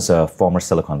 I was a former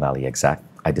Silicon Valley exec.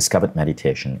 I discovered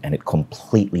meditation and it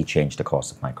completely changed the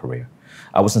course of my career.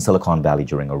 I was in Silicon Valley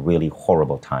during a really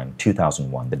horrible time,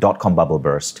 2001. The dot-com bubble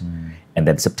burst and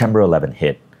then September 11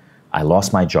 hit. I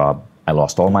lost my job. I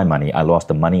lost all my money. I lost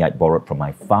the money I borrowed from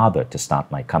my father to start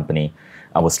my company.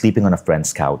 I was sleeping on a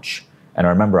friend's couch. And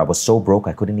I remember I was so broke,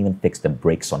 I couldn't even fix the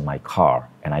brakes on my car.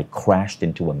 And I crashed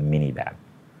into a minivan,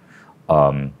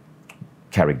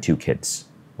 carrying 2 kids,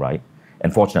 right?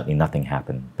 And fortunately, nothing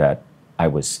happened. But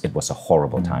it was a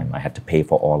horrible time. I had to pay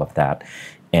for all of that.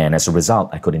 And as a result,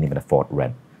 I couldn't even afford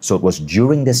rent. So it was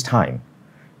during this time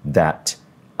that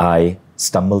I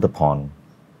stumbled upon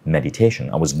meditation.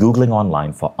 I was Googling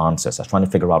online for answers. I was trying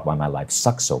to figure out why my life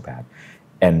sucked so bad.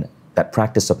 And that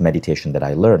practice of meditation that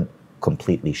I learned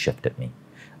completely shifted me.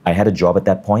 I had a job at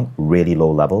that point, really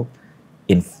low level.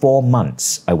 In 4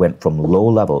 months, I went from low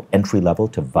level, entry level,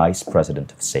 to vice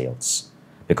president of sales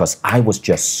because I was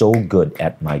just so good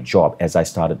at my job as I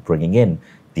started bringing in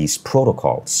these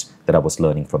protocols that I was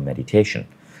learning from meditation.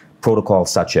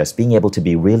 Protocols such as being able to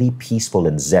be really peaceful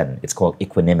and zen. It's called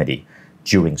equanimity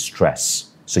during stress.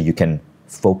 So you can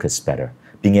focus better,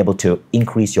 being able to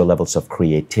increase your levels of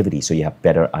creativity so you have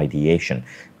better ideation,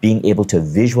 being able to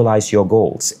visualize your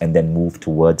goals and then move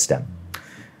towards them.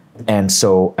 And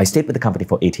so I stayed with the company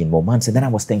for 18 more months and then I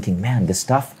was thinking, man, this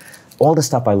stuff, all the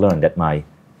stuff I learned at my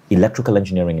electrical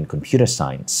engineering and computer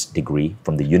science degree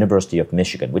from the University of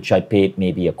Michigan, which I paid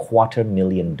maybe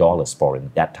 $250,000 for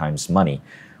in that time's money,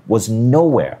 was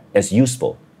nowhere as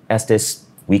useful as this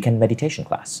weekend meditation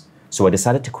class. So I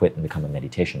decided to quit and become a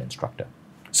meditation instructor.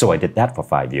 So I did that for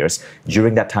 5 years.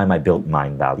 During that time, I built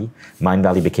Mindvalley.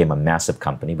 Mindvalley became a massive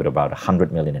company with about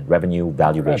 $100 million in revenue,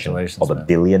 valuation of $1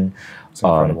 billion. It's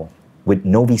incredible. With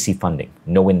no VC funding,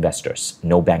 no investors,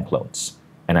 no bank loans.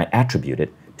 And I attribute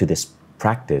it to this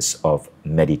practice of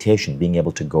meditation, being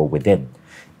able to go within.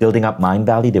 Building up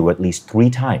Mindvalley, there were at least 3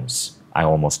 times I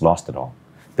almost lost it all.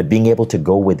 But being able to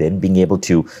go within, being able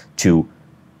to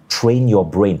train your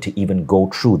brain to even go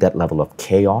through that level of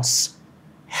chaos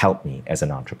helped me as an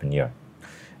entrepreneur.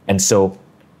 And so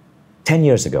 10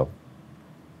 years ago,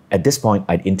 At this point,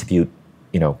 I'd interviewed,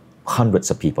 hundreds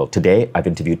of people. Today, I've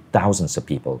interviewed thousands of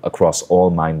people across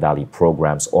all Mindvalley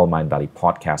programs, all Mindvalley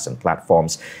podcasts and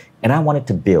platforms. And I wanted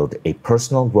to build a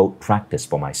personal growth practice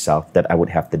for myself that I would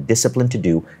have the discipline to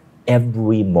do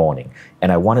every morning.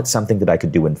 And I wanted something that I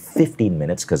could do in 15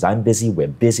 minutes because I'm busy,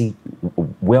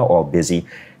 we're all busy.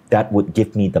 That would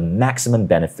give me the maximum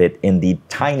benefit in the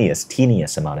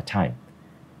teeniest amount of time.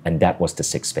 And that was the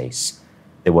 6 phase.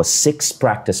 There were 6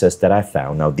 practices that I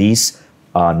found. Now, these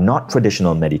are not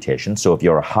traditional meditation. So if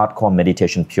you're a hardcore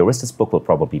meditation purist, this book will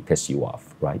probably piss you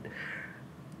off, right?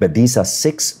 But these are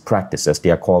 6 practices. They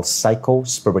are called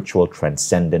psycho-spiritual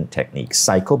transcendent techniques.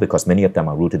 Psycho, because many of them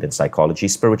are rooted in psychology.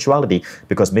 Spirituality,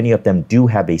 because many of them do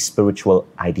have a spiritual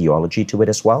ideology to it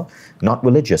as well. Not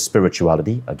religious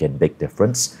spirituality. Again, big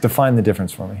difference. Define the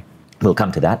difference for me. We'll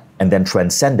come to that. And then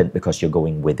transcendent, because you're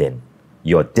going within.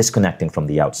 You're disconnecting from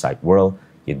the outside world.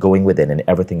 You're going within, and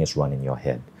everything is run in your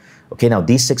head. Okay, now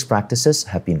these 6 practices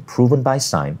have been proven by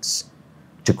science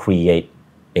to create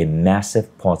a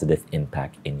massive positive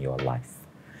impact in your life.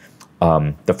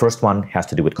 The first one has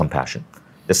to do with compassion.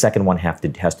 The second one has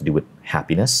to do with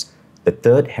happiness. The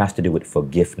third has to do with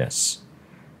forgiveness.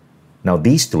 Now,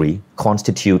 these 3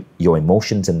 constitute your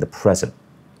emotions in the present.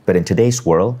 But in today's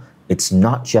world, it's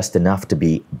not just enough to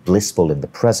be blissful in the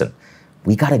present.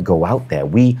 We got to go out there.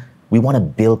 We want to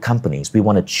build companies. We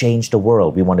want to change the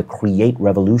world. We want to create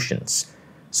revolutions.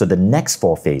 So the next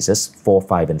 4 phases, 4,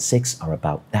 5, and 6, are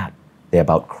about that. They're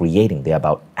about creating. They're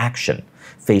about action.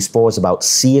 Phase 4 is about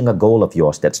seeing a goal of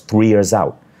yours that's 3 years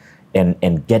out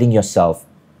and getting yourself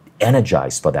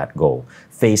energized for that goal.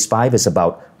 Phase 5 is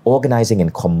about organizing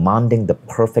and commanding the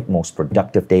perfect, most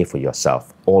productive day for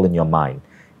yourself, all in your mind.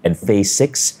 And phase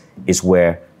 6 is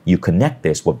where you connect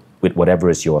this with whatever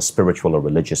is your spiritual or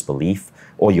religious belief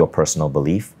or your personal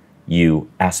belief. You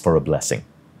ask for a blessing.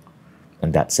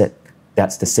 And that's it.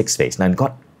 That's the 6th phase. Now, it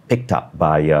got picked up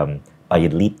by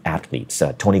elite athletes.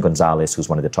 Tony Gonzalez, who's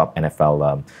one of the top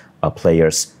NFL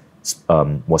players,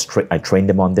 I trained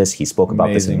him on this. He spoke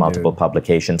about this in multiple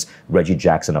publications. Reggie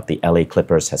Jackson of the LA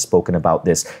Clippers has spoken about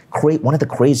this. One of the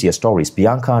craziest stories,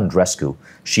 Bianca Andreescu,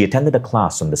 she attended a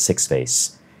class on the 6th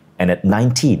phase. And at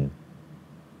 16,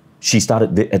 she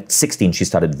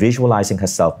started visualizing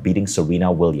herself beating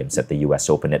Serena Williams at the US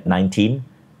Open. At 19,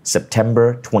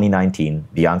 September 2019,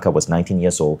 Bianca was 19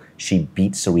 years old. She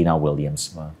beat Serena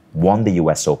Williams, won the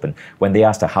US Open. When they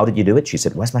asked her, how did you do it? She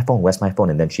said, where's my phone? Where's my phone?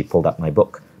 And then she pulled up my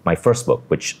book, my first book,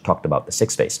 which talked about the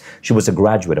 6th phase. She was a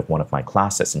graduate of one of my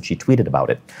classes, and she tweeted about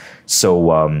it.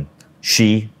 So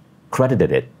she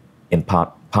credited it in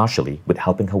part, partially, with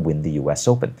helping her win the US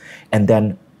Open. And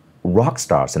then rock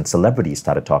stars and celebrities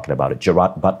started talking about it.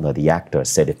 Gerard Butler, the actor,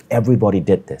 said if everybody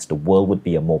did this, the world would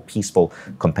be a more peaceful,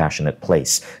 compassionate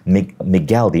place.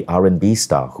 Miguel, the R&B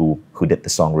star who did the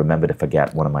song Remember to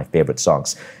Forget, one of my favorite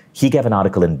songs, he gave an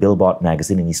article in Billboard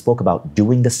magazine, and he spoke about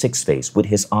doing the 6th phase with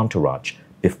his entourage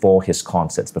before his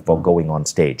concerts, before going on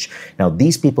stage. Now,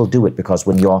 these people do it because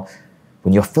when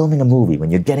you're filming a movie,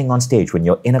 when you're getting on stage, when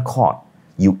you're in a court,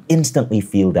 you instantly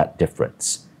feel that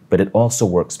difference. But it also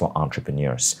works for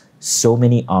entrepreneurs. So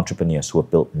many entrepreneurs who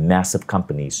have built massive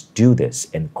companies do this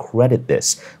and credit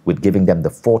this with giving them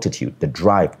the fortitude, the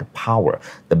drive, the power,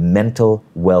 the mental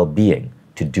well-being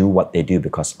to do what they do,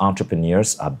 because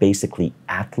entrepreneurs are basically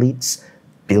athletes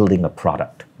building a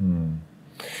product.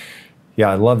 Yeah,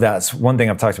 I love that. It's one thing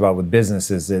I've talked about with business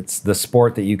is it's the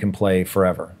sport that you can play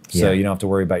forever. So you don't have to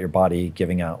worry about your body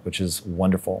giving out, which is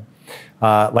wonderful.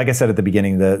 Like I said at the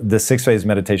beginning, the 6th phase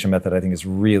meditation method I think is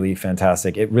really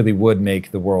fantastic. It really would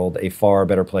make the world a far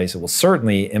better place. It will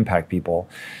certainly impact people.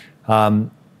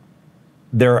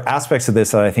 There are aspects of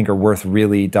this that I think are worth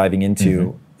really diving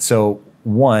into. So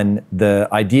one, the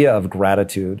idea of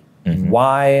gratitude.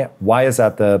 Why is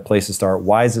that the place to start?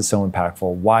 Why is it so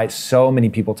impactful? Why so many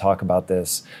people talk about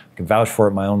this? I can vouch for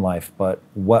it in my own life, but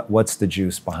what's the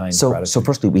juice behind gratitude? So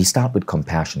firstly, we start with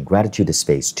compassion. Gratitude is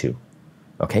phase 2.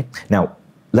 Okay, now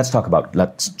let's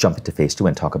jump into phase 2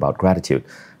 and talk about gratitude.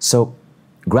 So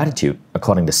gratitude,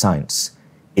 according to science,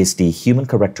 is the human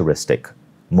characteristic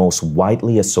most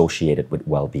widely associated with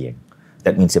well-being.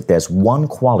 That means if there's one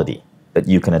quality that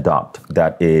you can adopt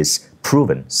that is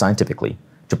proven scientifically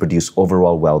to produce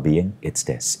overall well-being, it's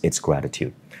this, it's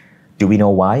gratitude. Do we know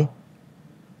why?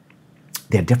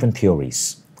 There are different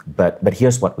theories, but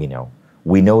here's what we know.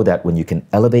 We know that when you can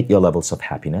elevate your levels of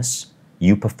happiness,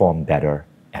 you perform better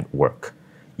at work.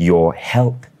 Your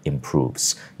health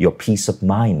improves. Your peace of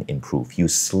mind improves. You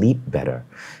sleep better.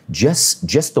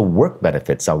 Just the work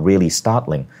benefits are really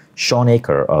startling. Sean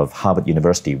Aker of Harvard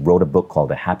University wrote a book called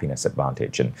The Happiness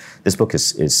Advantage. And this book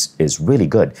is really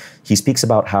good. He speaks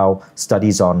about how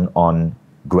studies on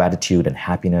gratitude and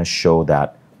happiness show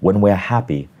that when we're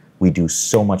happy, we do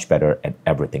so much better at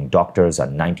everything. Doctors are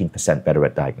 19% better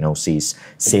at diagnoses.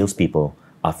 Salespeople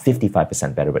are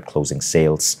 55% better at closing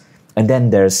sales. And then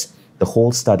there's the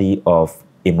whole study of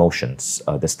emotions.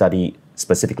 The study,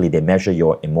 specifically, they measure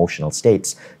your emotional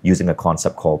states using a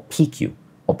concept called PQ,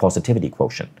 or positivity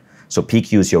quotient. So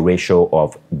PQ is your ratio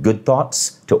of good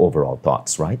thoughts to overall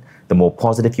thoughts, right? The more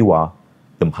positive you are,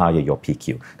 the higher your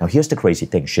PQ. Now, here's the crazy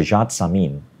thing. Shahjat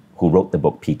Samin, who wrote the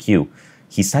book PQ,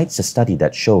 he cites a study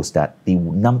that shows that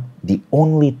the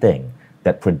only thing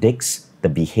that predicts the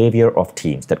behavior of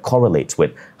teams, that correlates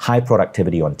with high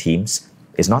productivity on teams,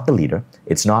 is not the leader,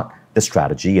 it's not the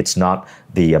strategy, it's not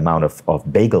the amount of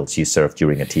bagels you serve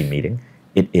during a team meeting.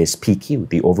 It is PQ,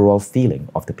 the overall feeling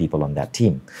of the people on that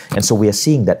team. And so we are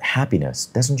seeing that happiness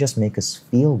doesn't just make us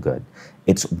feel good,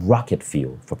 it's rocket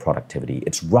fuel for productivity.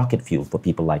 It's rocket fuel for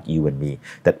people like you and me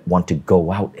that want to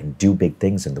go out and do big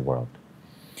things in the world.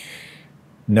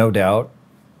 No doubt.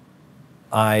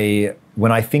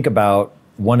 When I think about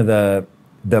one of the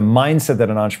mindset that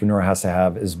an entrepreneur has to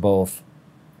have is both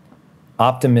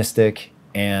optimistic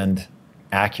and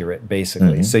accurate,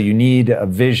 basically. Mm-hmm. So you need a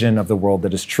vision of the world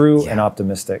that is true and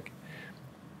optimistic.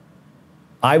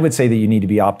 I would say that you need to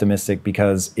be optimistic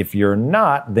because if you're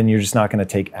not, then you're just not going to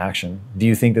take action. Do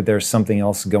you think that there's something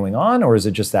else going on, or is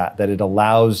it just that it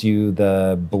allows you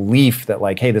the belief that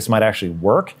like, hey, this might actually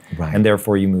work, and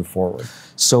therefore you move forward?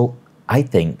 So I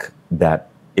think that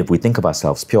if we think of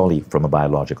ourselves purely from a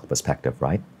biological perspective,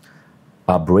 right,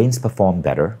 our brains perform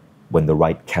better when the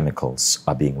right chemicals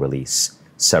are being released.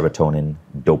 Serotonin,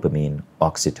 dopamine,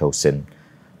 oxytocin.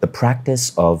 The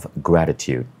practice of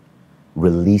gratitude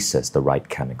releases the right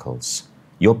chemicals.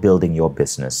 You're building your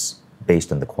business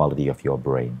based on the quality of your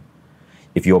brain.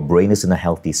 If your brain is in a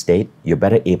healthy state, you're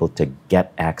better able to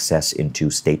get access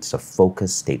into states of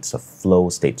focus, states of flow,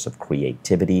 states of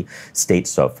creativity,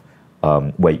 states of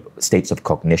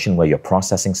cognition where your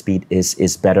processing speed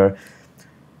is better.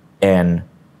 And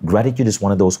gratitude is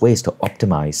one of those ways to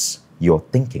optimize your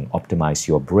thinking, optimize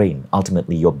your brain.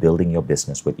 Ultimately, you're building your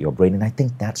business with your brain. And I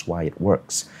think that's why it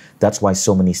works. That's why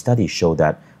so many studies show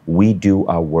that we do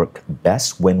our work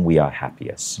best when we are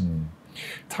happiest.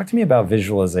 Talk to me about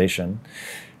visualization.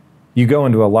 You go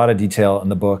into a lot of detail in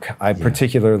the book. I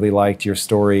particularly liked your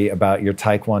story about your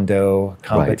Taekwondo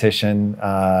competition.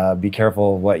 Be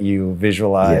careful what you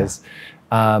visualize.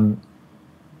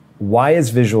 Why is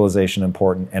visualization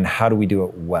important, and how do we do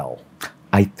it well?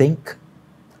 I think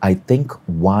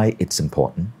why it's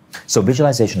important. So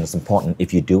visualization is important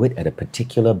if you do it at a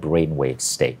particular brainwave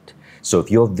state. So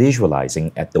if you're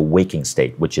visualizing at the waking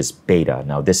state, which is beta,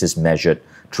 now this is measured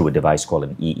through a device called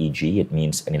an EEG. It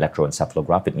means an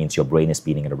electroencephalograph. It means your brain is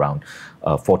beating at around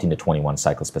 14 to 21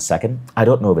 cycles per second. I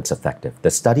don't know if it's effective.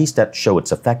 The studies that show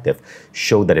it's effective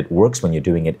show that it works when you're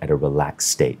doing it at a relaxed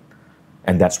state.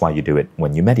 And that's why you do it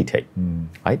when you meditate,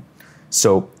 right?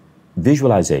 So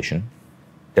visualization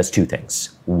does two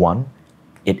things. One,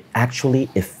 it actually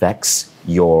affects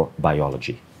your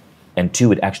biology. And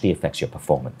two, it actually affects your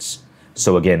performance.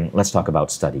 So again, let's talk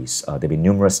about studies. There have been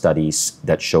numerous studies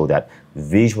that show that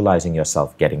visualizing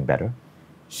yourself getting better,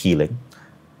 healing,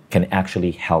 can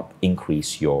actually help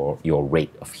increase your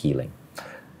rate of healing.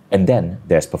 And then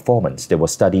there's performance. There were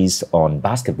studies on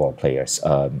basketball players.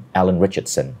 Alan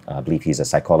Richardson, I believe he's a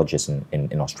psychologist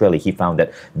in Australia, he found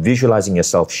that visualizing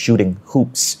yourself shooting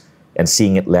hoops and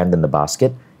seeing it land in the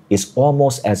basket is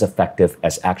almost as effective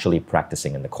as actually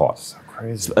practicing in the court. So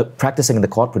crazy. Practicing in the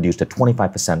court produced a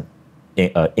 25%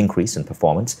 increase in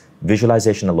performance.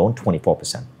 Visualization alone,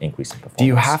 24% increase in performance. Do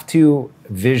you have to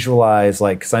visualize,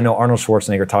 like, because I know Arnold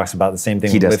Schwarzenegger talks about the same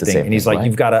thing with lifting, and he's like,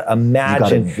 you've got to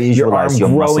imagine your arm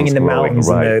growing in the mountains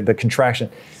and the contraction.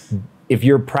 If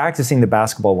you're practicing the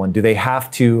basketball one, do they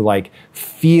have to like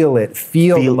feel the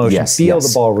motion,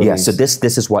 the ball release? Yes, so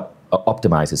this is what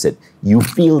optimizes it. You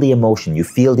feel the emotion, you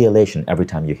feel the elation every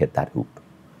time you hit that hoop.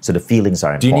 So the feelings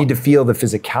are important. Do you need to feel the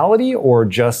physicality or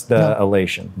just the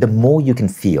elation? The more you can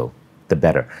feel, the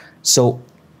better. So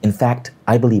in fact,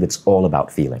 I believe it's all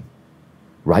about feeling,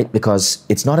 right? Because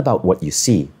it's not about what you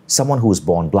see. Someone who is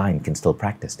born blind can still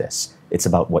practice this. It's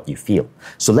about what you feel.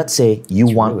 So let's say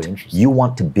you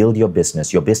want to build your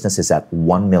business. Your business is at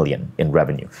 1 million in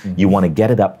revenue. You want to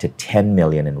get it up to 10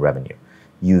 million in revenue.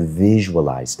 You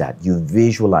visualize that. You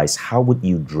visualize how would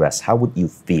you dress? How would you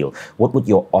feel? What would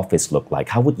your office look like?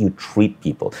 How would you treat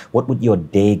people? What would your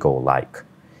day go like?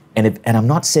 And I'm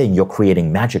not saying you're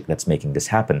creating magic that's making this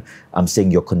happen. I'm saying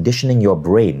you're conditioning your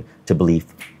brain to believe,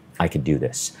 I could do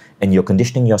this. And you're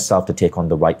conditioning yourself to take on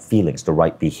the right feelings, the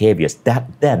right behaviors that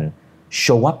then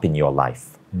show up in your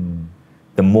life.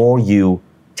 The more you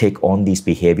take on these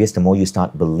behaviors, the more you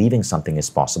start believing something is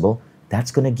possible,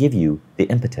 that's going to give you the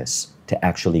impetus to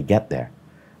actually get there.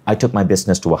 I took my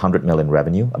business to 100 million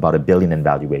revenue, about $1 billion in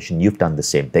valuation. You've done the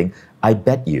same thing. I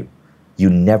bet you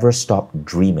never stop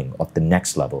dreaming of the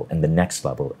next level and the next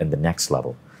level and the next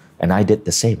level. And I did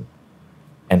the same.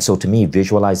 And so to me,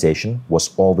 visualization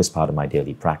was always part of my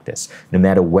daily practice. No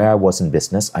matter where I was in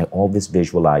business, I always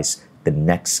visualized the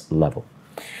next level.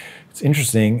 It's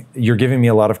interesting. You're giving me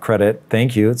a lot of credit.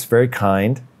 Thank you. It's very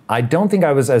kind. I don't think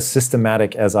I was as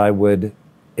systematic as I would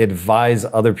advise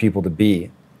other people to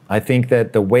be. I think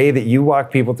that the way that you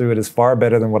walk people through it is far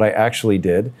better than what I actually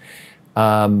did.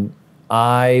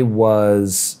 I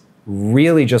was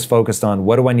really just focused on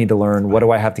what do I need to learn? What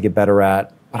do I have to get better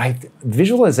at? But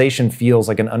visualization feels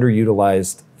like an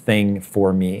underutilized thing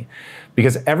for me,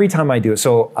 because every time I do it,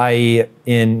 so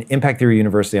in Impact Theory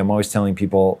University, I'm always telling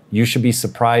people, you should be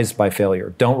surprised by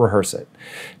failure. Don't rehearse it.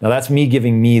 Now that's me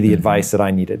giving me the advice that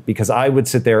I needed, because I would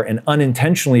sit there and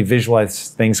unintentionally visualize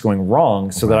things going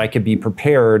wrong so that I could be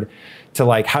prepared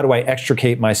to how do I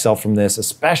extricate myself from this,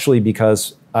 especially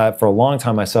because for a long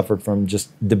time I suffered from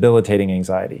just debilitating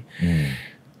anxiety.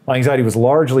 My anxiety was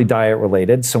largely diet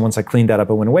related. So once I cleaned that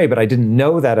up, it went away, but I didn't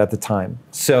know that at the time.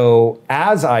 So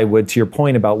as I would, to your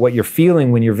point about what you're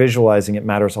feeling when you're visualizing, it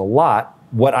matters a lot.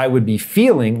 What I would be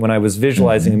feeling when I was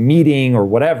visualizing a meeting or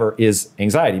whatever is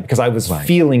anxiety, because I was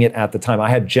feeling it at the time. I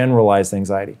had generalized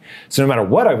anxiety. So no matter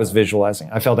what I was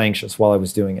visualizing, I felt anxious while I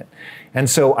was doing it. And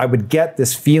so I would get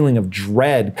this feeling of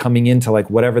dread coming into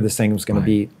whatever this thing was going to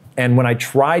be. And when I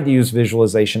tried to use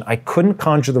visualization, I couldn't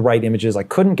conjure the right images. I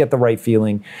couldn't get the right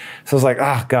feeling. So I was like,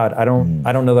 oh God, I don't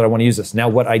know that I want to use this. Now,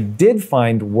 what I did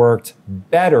find worked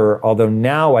better, although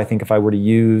now I think if I were to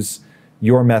use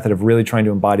your method of really trying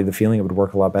to embody the feeling, it would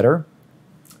work a lot better.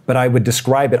 But I would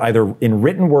describe it either in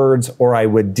written words, or I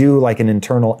would do an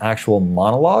internal actual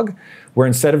monologue, where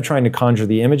instead of trying to conjure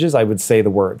the images, I would say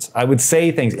the words. I would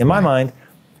say things in my mind.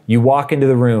 You walk into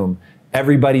the room,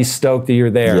 everybody's stoked that you're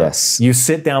there. Yes. You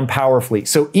sit down powerfully.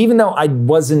 So even though I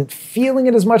wasn't feeling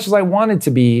it as much as I wanted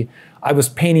to be, I was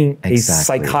painting a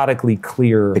psychotically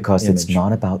clear Because image. it's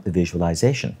not about the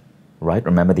visualization, right?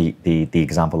 Remember the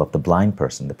example of the blind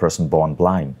person, the person born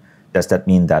blind. Does that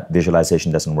mean that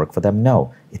visualization doesn't work for them?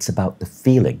 No, it's about the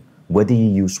feeling. Whether you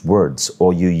use words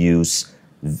or you use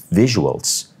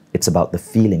visuals, it's about the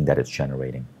feeling that it's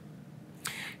generating.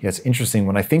 Yeah, it's interesting.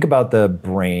 When I think about the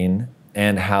brain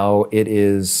and how it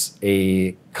is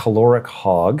a caloric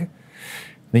hog,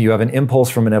 that you have an impulse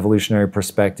from an evolutionary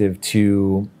perspective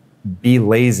to be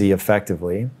lazy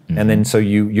effectively. And then so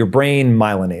your brain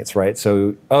myelinates, right?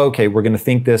 So, okay, we're going to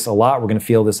think this a lot, we're going to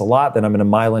feel this a lot, then I'm going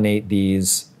to myelinate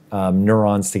these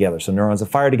neurons together. So neurons that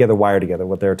fire together, wire together.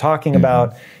 What they're talking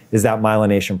about is that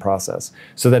myelination process,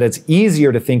 so that it's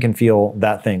easier to think and feel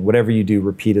that thing, whatever you do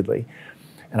repeatedly.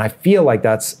 And I feel like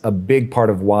that's a big part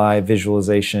of why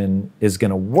visualization is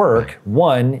going to work.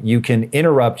 One, you can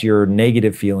interrupt your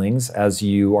negative feelings as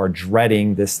you are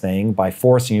dreading this thing by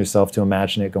forcing yourself to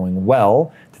imagine it going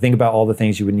well, to think about all the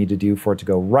things you would need to do for it to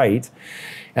go right.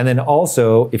 And then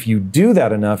also, if you do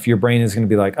that enough, your brain is going to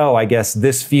be like, oh, I guess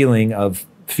this feeling of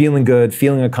feeling good,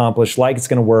 feeling accomplished, like it's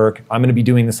going to work, I'm going to be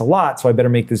doing this a lot, so I better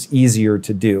make this easier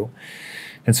to do.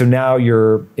 And so now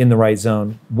you're in the right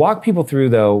zone. Walk people through,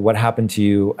 though, what happened to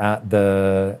you at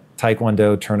the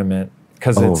Taekwondo tournament,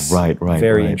 because it's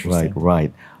very interesting.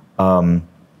 Right.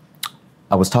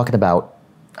 I was talking about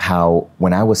how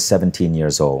when I was 17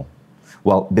 years old,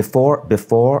 well,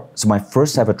 so my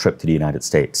first ever trip to the United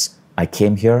States, I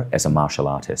came here as a martial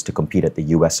artist to compete at the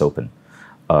US Open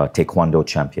Taekwondo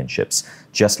Championships.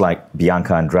 Just like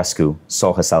Bianca Andreescu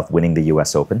saw herself winning the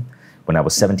US Open, when I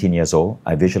was 17 years old,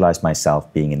 I visualized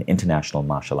myself being an international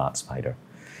martial arts fighter.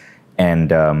 And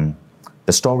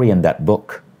the story in that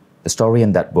book,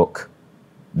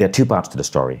 there are two parts to the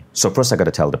story. So first I got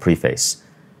to tell the preface.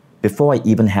 Before I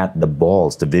even had the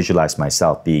balls to visualize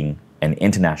myself being an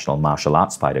international martial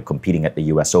arts fighter competing at the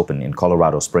US Open in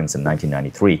Colorado Springs in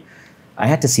 1993, I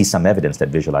had to see some evidence that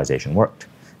visualization worked.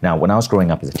 Now, when I was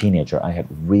growing up as a teenager, I had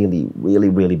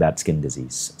really bad skin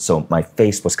disease. So my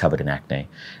face was covered in acne,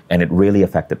 and it really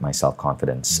affected my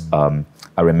self-confidence.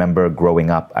 I remember growing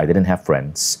up, I didn't have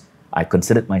friends. I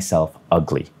considered myself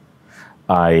ugly.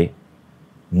 I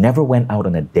never went out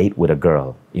on a date with a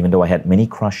girl, even though I had many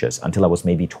crushes, until I was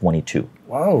maybe 22.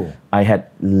 Wow. I had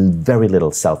very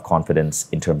little self-confidence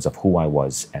in terms of who I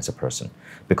was as a person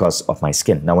because of my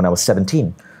skin. Now, when I was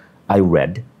 17, I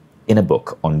read in a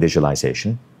book on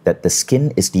visualization that the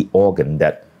skin is the organ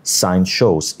that science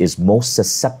shows is most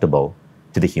susceptible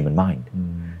to the human mind.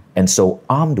 And so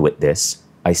armed with this,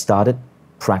 I started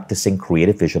practicing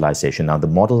creative visualization. Now, the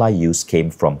model I used came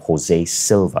from Jose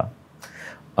Silva.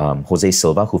 Jose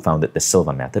Silva, who founded the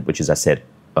Silva method, which is, I said,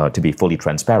 to be fully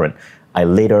transparent, I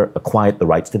later acquired the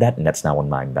rights to that, and that's now on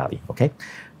Mindvalley, okay?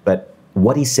 But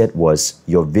what he said was,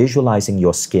 you're visualizing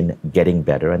your skin getting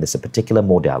better, and there's a particular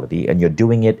modality, and you're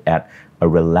doing it at a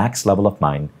relaxed level of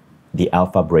mind, the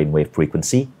alpha brainwave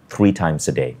frequency, 3 times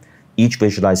a day. Each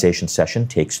visualization session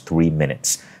takes 3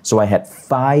 minutes. So I had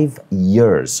 5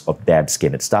 years of bad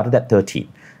skin. It started at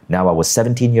 13. Now I was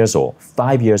 17 years old,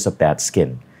 5 years of bad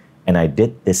skin. And I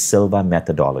did this Silva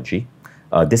methodology.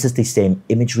 This is the same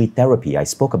imagery therapy I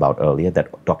spoke about earlier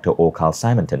that Dr. O. Carl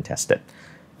Simonton tested.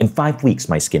 In 5 weeks,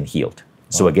 my skin healed.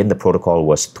 So again, the protocol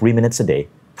was 3 minutes a day,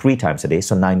 3 times a day,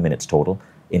 so 9 minutes total.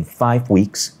 In 5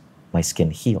 weeks, my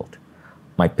skin healed.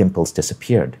 My pimples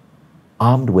disappeared.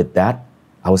 Armed with that,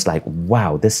 I was like,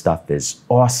 wow, this stuff is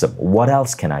awesome. What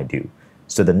else can I do?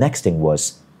 So the next thing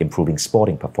was improving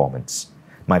sporting performance.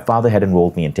 My father had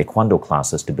enrolled me in Taekwondo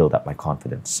classes to build up my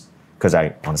confidence because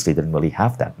I honestly didn't really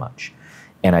have that much.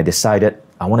 And I decided,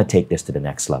 I want to take this to the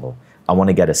next level. I want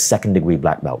to get a 2nd degree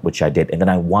black belt, which I did, and then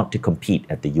I want to compete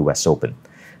at the US Open.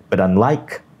 But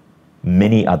unlike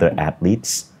many other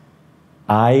athletes,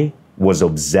 I was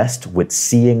obsessed with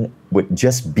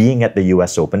just being at the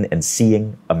US Open and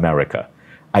seeing America.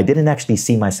 I didn't actually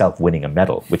see myself winning a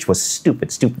medal, which was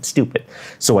stupid.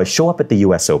 So I show up at the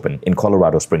US Open in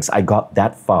Colorado Springs. I got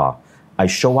that far. I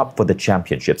show up for the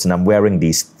championships and I'm wearing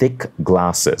these thick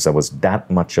glasses. I was that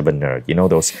much of a nerd. You know,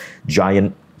 those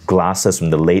giant glasses from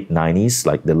the late 90s,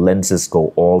 like the lenses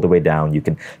go all the way down. You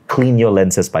can clean your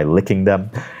lenses by licking them.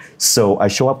 So I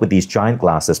show up with these giant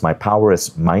glasses. My power is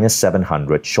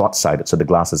 -700, short-sighted, so the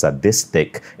glasses are this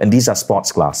thick. And these are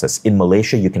sports glasses. In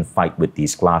Malaysia, you can fight with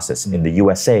these glasses. In the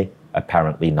USA,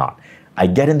 apparently not. I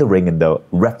get in the ring and the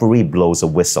referee blows a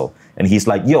whistle. And he's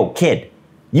like, yo, kid,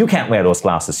 you can't wear those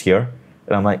glasses here.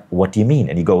 And I'm like, what do you mean?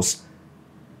 And he goes,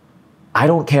 I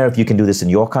don't care if you can do this in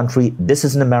your country. This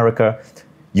is in America.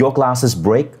 Your glasses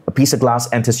break, a piece of glass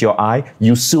enters your eye,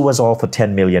 you sue us all for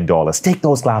 $10 million. Take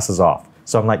those glasses off.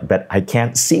 So I'm like, but I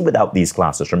can't see without these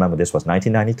glasses. Remember, this was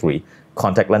 1993.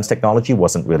 Contact lens technology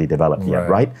wasn't really developed yet,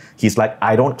 right? He's like,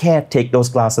 I don't care, take those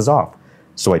glasses off.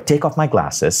 So I take off my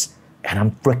glasses and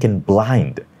I'm freaking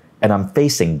blind. And I'm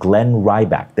facing Glenn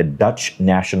Ryback, the Dutch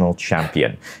national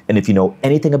champion. And if you know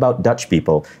anything about Dutch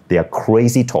people, they are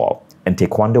crazy tall. And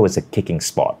Taekwondo is a kicking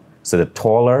sport. So the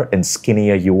taller and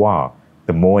skinnier you are,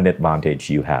 the more an advantage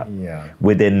you have. Yeah.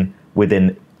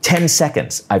 Within 10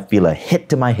 seconds, I feel a hit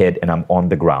to my head and I'm on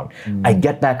the ground. I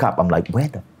get back up. I'm like, where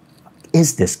the fuck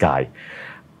is this guy?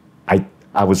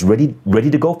 I was ready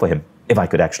to go for him if I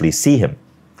could actually see him.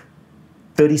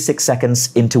 36 seconds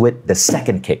into it, the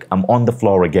second kick, I'm on the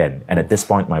floor again. And at this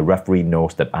point, my referee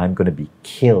knows that I'm going to be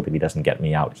killed if he doesn't get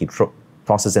me out. He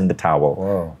tosses in the towel.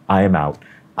 Whoa. I am out.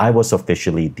 I was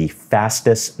officially the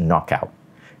fastest knockout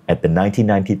at the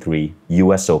 1993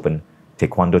 US Open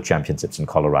Taekwondo Championships in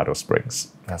Colorado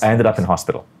Springs. I ended up in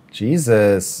hospital.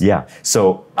 Jesus. Yeah.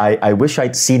 So I wish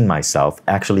I'd seen myself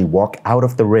actually walk out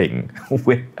of the ring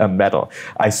with a medal.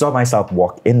 I saw myself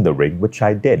walk in the ring, which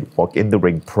I did. Walk in the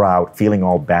ring proud, feeling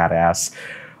all badass.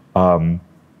 I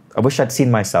wish I'd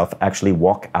seen myself actually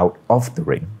walk out of the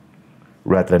ring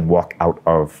rather than walk out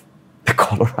of the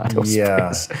Colorado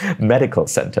Springs Medical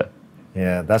Center.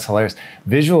 Yeah, that's hilarious.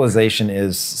 Visualization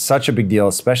is such a big deal,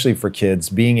 especially for kids,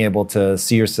 being able to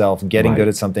see yourself getting good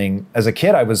at something. As a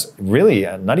kid, I was really,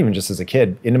 not even just as a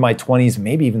kid, into my 20s,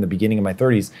 maybe even the beginning of my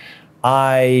 30s,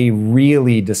 I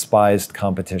really despised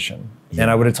competition. Yeah.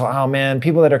 And I would have thought, oh man,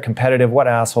 people that are competitive, what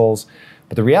assholes.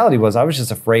 But the reality was I was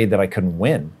just afraid that I couldn't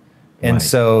win. And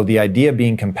so the idea of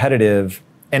being competitive,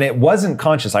 and it wasn't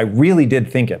conscious, I really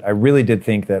did think it. I really did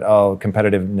think that, oh,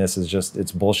 competitiveness is just,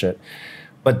 it's bullshit.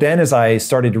 But then as I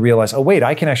started to realize, oh, wait,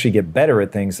 I can actually get better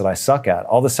at things that I suck at.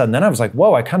 All of a sudden, then I was like,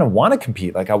 whoa, I kind of want to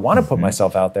compete. Like, I want to put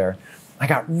myself out there. I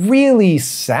got really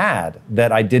sad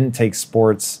that I didn't take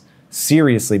sports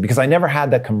seriously because I never had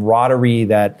that camaraderie,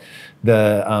 that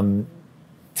the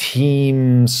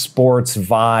team sports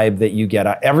vibe that you get.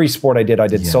 Every sport I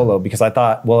did solo because I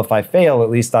thought, well, if I fail,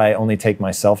 at least I only take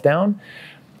myself down.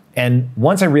 And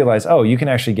once I realized, oh, you can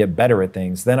actually get better at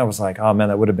things, then I was like, oh man,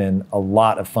 that would have been a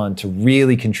lot of fun to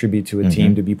really contribute to a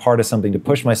team, to be part of something, to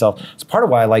push myself. It's part of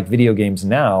why I like video games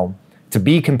now, to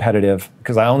be competitive,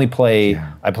 because I only play,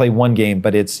 I play one game,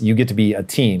 but it's, you get to be a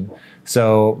team.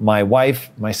 So my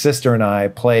wife, my sister and I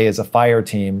play as a fire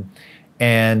team.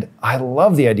 And I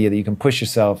love the idea that you can push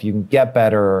yourself, you can get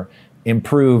better.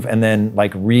 improve and then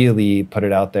like really put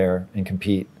it out there and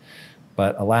compete.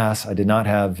 But alas, I did not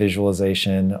have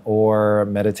visualization or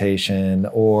meditation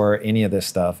or any of this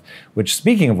stuff, which,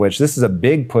 speaking of which, this is a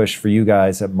big push for you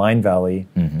guys at Mindvalley.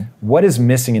 What is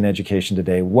missing in education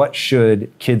today? What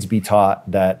should kids be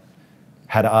taught that,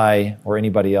 had I or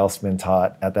anybody else been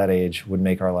taught at that age, would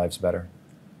make our lives better?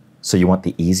 So you want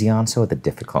the easy answer or the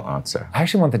difficult answer? I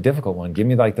actually want the difficult one. Give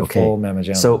me like the full Mama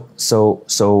Jama.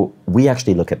 So we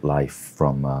actually look at life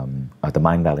from, the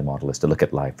Mindvalley model is to look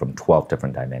at life from 12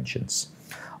 different dimensions.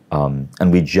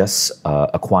 And we just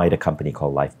acquired a company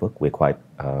called Lifebook. We acquired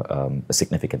a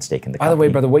significant stake in the company. By the way,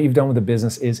 brother, what you've done with the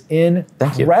business is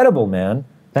incredible, man.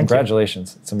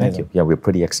 Congratulations. It's amazing. Thank you. Yeah, we're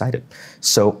pretty excited.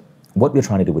 So what we're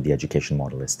trying to do with the education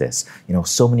model is this. You know,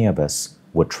 so many of us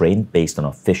were trained based on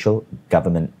official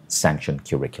government-sanctioned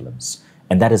curriculums.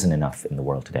 And that isn't enough in the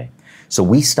world today. So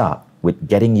we start with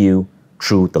getting you,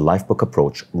 through the Lifebook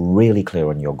approach, really clear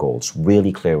on your goals,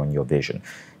 really clear on your vision.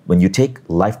 When you take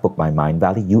Lifebook by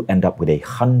Mindvalley, you end up with a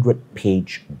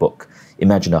 100-page book.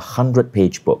 Imagine a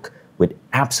 100-page book with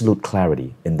absolute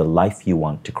clarity in the life you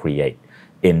want to create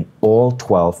in all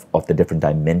 12 of the different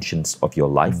dimensions of your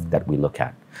life that we look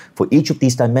at. For each of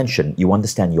these dimensions, you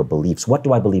understand your beliefs. What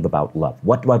do I believe about love?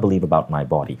 What do I believe about my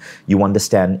body? You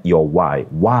understand your why.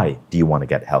 Why do you want to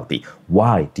get healthy?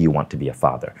 Why do you want to be a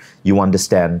father? You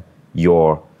understand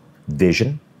your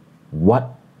vision.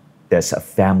 What does a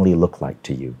family look like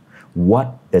to you?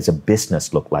 What does a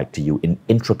business look like to you in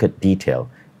intricate detail?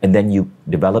 And then you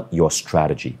develop your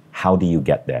strategy. How do you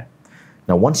get there?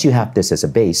 Now, once you have this as a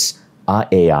base, our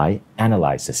AI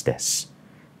analyzes this.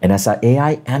 And as our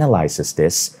AI analyzes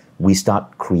this, we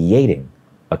start creating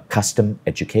a custom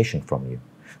education from you.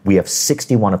 We have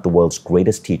 61 of the world's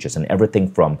greatest teachers in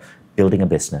everything from building a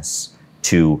business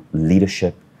to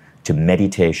leadership, to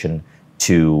meditation,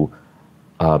 to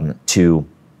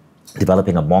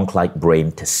developing a monk-like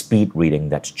brain, to speed reading,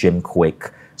 that's Jim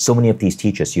Quick. So many of these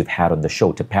teachers you've had on the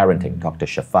show, to parenting, Dr.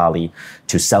 Shafali,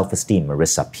 to self-esteem,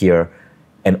 Marissa Peer.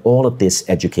 And all of this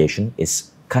education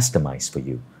is customized for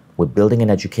you. We're building an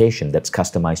education that's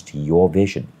customized to your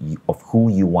vision of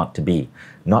who you want to be,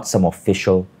 not some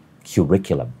official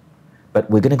curriculum. But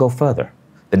we're going to go further.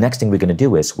 The next thing we're going to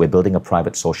do is we're building a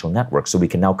private social network so we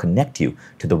can now connect you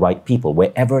to the right people.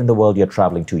 Wherever in the world you're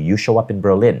traveling to, you show up in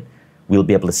Berlin, we'll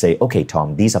be able to say, okay,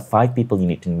 Tom, these are 5 people you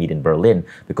need to meet in Berlin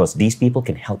because these people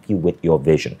can help you with your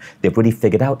vision. They've already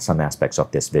figured out some aspects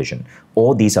of this vision.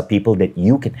 Or these are people that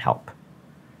you can help.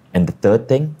 And the third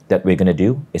thing that we're going to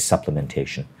do is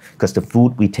supplementation, because the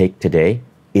food we take today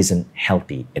isn't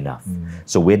healthy enough.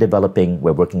 So we're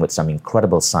working with some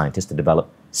incredible scientists to develop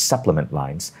supplement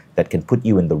lines that can put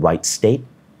you in the right state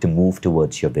to move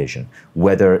towards your vision,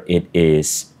 whether it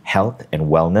is health and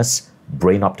wellness,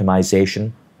 brain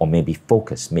optimization, or maybe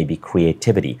focus, maybe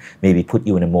creativity, maybe put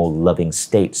you in a more loving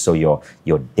state so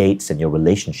your dates and your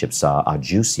relationships are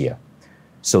juicier.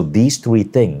 So these 3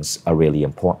 things are really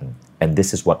important. And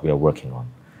this is what we are working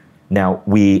on. Now,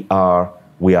 we are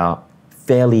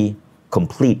fairly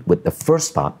complete with the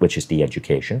first part, which is the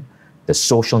education, the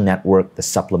social network, the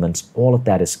supplements, all of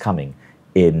that is coming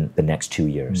in the next 2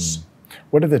 years.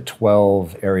 What are the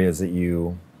 12 areas that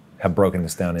you have broken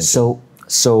this down into?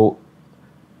 So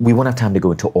we won't have time to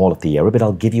go into all of the area, but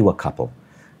I'll give you a couple.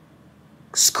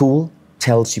 School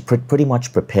tells you, pretty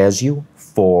much prepares you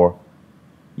for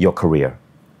your career.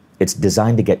 It's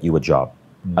designed to get you a job.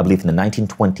 I believe in the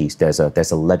 1920s,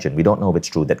 there's a legend, we don't know if it's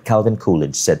true, that Calvin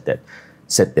Coolidge said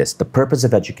this: the purpose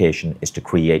of education is to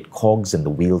create cogs in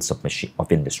the wheels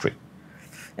of industry.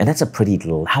 And that's a pretty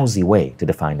lousy way to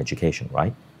define education,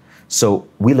 right? So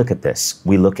we look at this.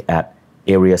 We look at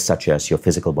areas such as your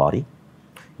physical body,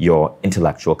 your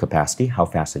intellectual capacity, how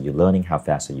fast are you learning, how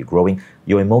fast are you growing,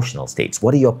 your emotional states.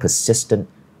 What are your persistent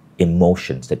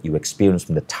emotions that you experience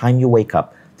from the time you wake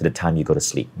up to the time you go to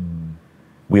sleep?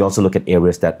 We also look at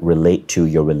areas that relate to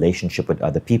your relationship with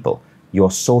other people, your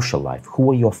social life.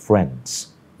 Who are your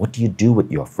friends? What do you do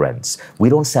with your friends? We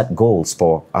don't set goals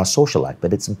for our social life,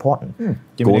 but it's important.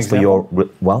 Goals for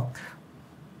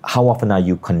how often are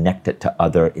you connected to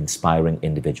other inspiring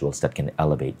individuals that can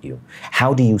elevate you?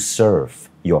 How do you serve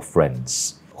your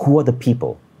friends? Who are the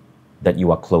people that you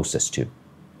are closest to?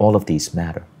 All of these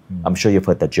matter. I'm sure you've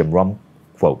heard that Jim Rohn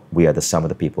quote, we are the sum of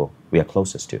the people we are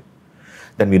closest to.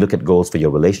 Then we look at goals for your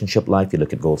relationship life, you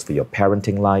look at goals for your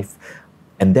parenting life,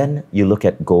 and then you look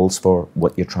at goals for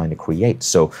what you're trying to create.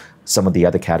 So some of the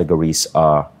other categories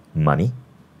are money,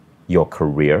 your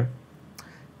career.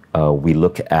 We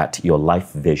look at your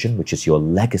life vision, which is your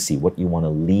legacy, what you want to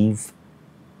leave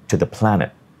to the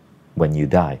planet when you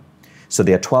die. So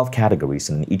there are 12 categories,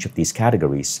 and in each of these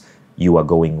categories, you are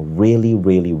going really,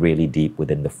 really, really deep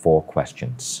within the 4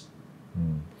 questions.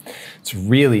 It's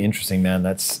really interesting, man.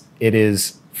 It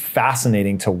is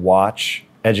fascinating to watch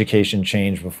education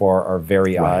change before our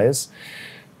very eyes.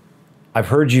 I've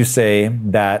heard you say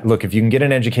that, look, if you can get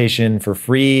an education for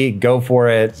free, go for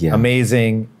it,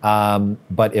 amazing.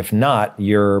 But if not,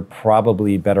 you're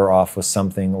probably better off with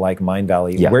something like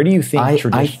Mindvalley. Yeah. Where do you think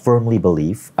I firmly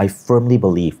believe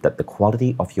that the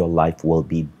quality of your life will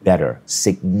be better,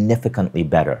 significantly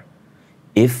better,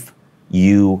 if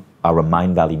you are a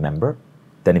Mindvalley member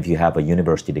than if you have a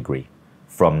university degree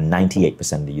from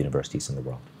 98% of the universities in the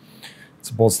world. It's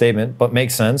a bold statement, but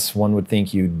makes sense. One would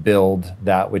think you'd build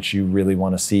that which you really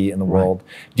want to see in the world.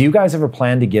 Do you guys ever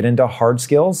plan to get into hard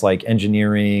skills like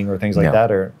engineering or things like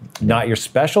that, or not your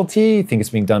specialty? You think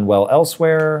it's being done well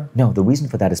elsewhere? No, the reason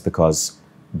for that is because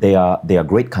they are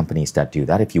great companies that do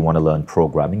that. If you want to learn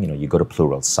programming, you go to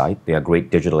Plural's site. They are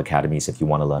great digital academies if you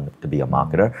want to learn to be a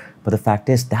marketer. But the fact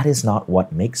is, that is not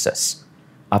what makes us.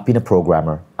 I've been a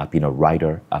programmer, I've been a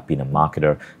writer, I've been a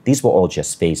marketer. These were all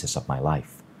just phases of my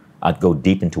life. I'd go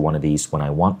deep into one of these when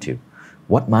I want to.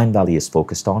 What Mindvalley is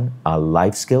focused on are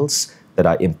life skills that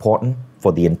are important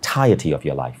for the entirety of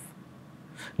your life.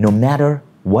 No matter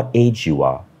what age you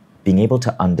are, being able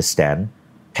to understand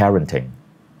parenting,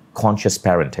 conscious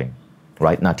parenting,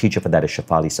 right? And our teacher for that is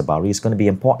Shafali Sabari, is going to be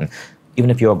important. Even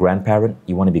if you're a grandparent,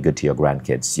 you want to be good to your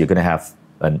grandkids. You're going to have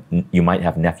you might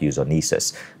have nephews or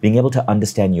nieces. Being able to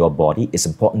understand your body is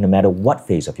important no matter what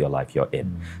phase of your life you're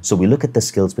in. So we look at the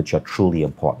skills which are truly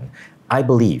important. I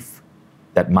believe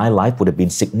that my life would have been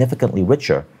significantly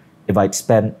richer if I'd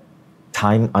spent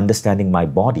time understanding my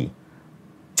body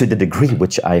to the degree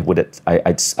which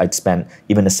I'd spent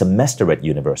even a semester at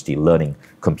university learning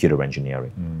computer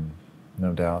engineering.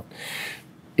 No doubt.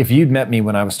 If you'd met me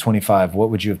when I was 25,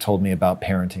 what would you have told me about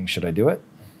parenting? Should I do it?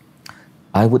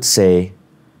 I would say,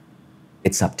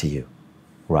 it's up to you,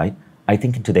 right? I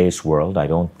think in today's world, I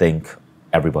don't think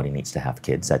everybody needs to have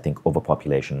kids. I think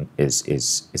overpopulation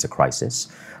is a crisis.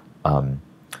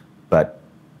 But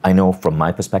I know from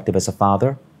my perspective as a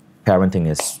father, parenting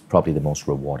is probably the most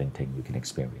rewarding thing you can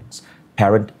experience.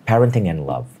 Parenting and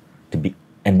love,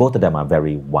 and both of them are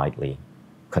very widely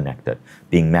connected.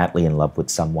 Being madly in love with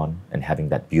someone and having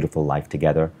that beautiful life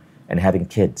together and having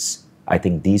kids. I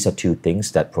think these are 2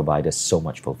 things that provide us so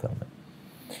much fulfillment.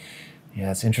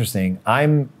 Yeah, it's interesting.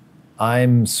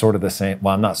 I'm sort of the same.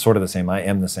 Well, I'm not sort of the same. I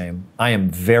am the same. I am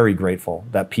very grateful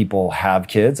that people have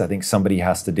kids. I think somebody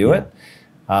has to do it.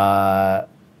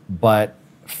 But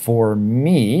for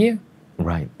me,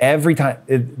 every time,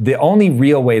 the only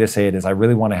real way to say it is I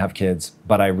really want to have kids,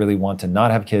 but I really want to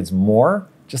not have kids more,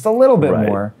 just a little bit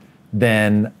more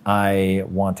than I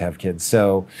want to have kids.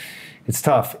 So it's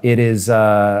tough. It is...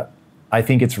 I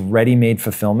think it's ready-made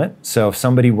fulfillment. So if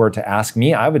somebody were to ask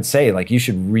me, I would say, you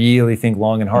should really think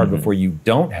long and hard before you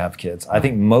don't have kids. I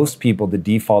think most people, the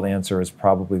default answer is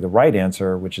probably the right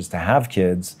answer, which is to have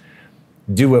kids,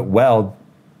 do it well,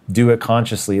 do it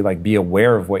consciously, be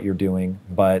aware of what you're doing.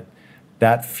 But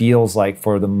that feels like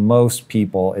for the most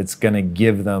people, it's going to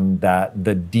give them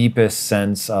the deepest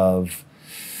sense of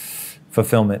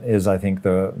fulfillment is, I think,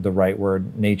 the right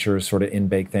word. Nature's sort of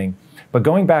in-baked thing. But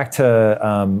going back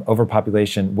to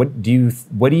overpopulation, what do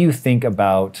you think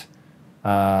about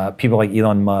people like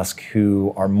Elon Musk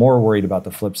who are more worried about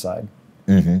the flip side?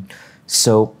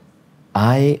 So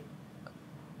I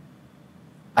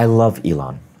love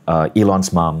Elon.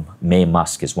 Elon's mom, May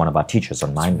Musk, is one of our teachers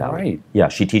on Mindvalley. Right. Yeah,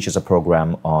 she teaches a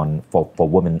program for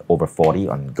women over 40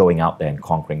 on going out there and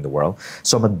conquering the world.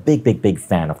 So I'm a big, big, big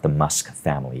fan of the Musk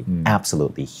family.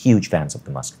 Absolutely, huge fans of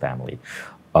the Musk family.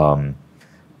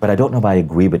 But I don't know if I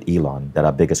agree with Elon that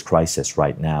our biggest crisis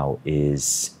right now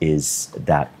is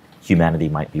that humanity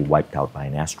might be wiped out by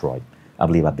an asteroid. I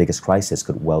believe our biggest crisis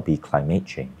could well be climate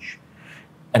change.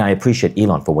 And I appreciate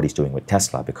Elon for what he's doing with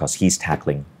Tesla because he's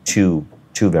tackling two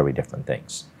very different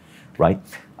things, right?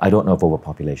 I don't know if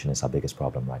overpopulation is our biggest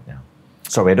problem right now.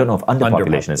 Sorry, I don't know if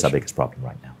underpopulation is our biggest problem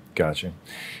right now. Gotcha.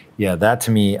 Yeah, that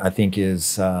to me, I think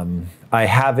is, I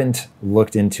haven't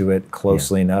looked into it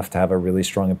closely enough to have a really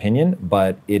strong opinion,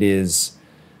 but it is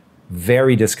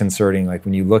very disconcerting.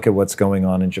 When you look at what's going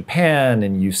on in Japan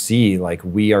and you see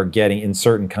we are getting, in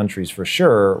certain countries for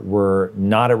sure, we're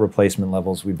not at replacement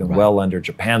levels. We've been well under.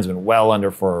 Japan's been well under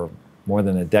for more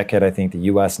than a decade. I think the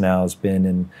US now has been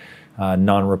in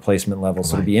non-replacement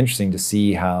levels. So it'll be interesting to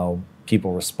see how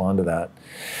people respond to that.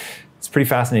 It's pretty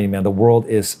fascinating, man. The world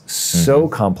is so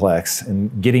complex,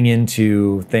 and getting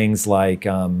into things like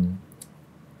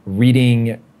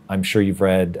reading, I'm sure you've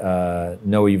read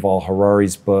Noah Yuval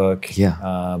Harari's book.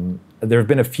 there have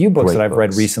been a few books Great that I've read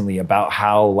books. recently about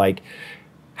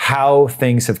how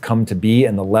things have come to be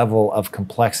and the level of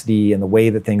complexity and the way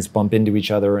that things bump into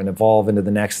each other and evolve into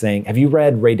the next thing. Have you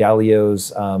read Ray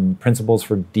Dalio's Principles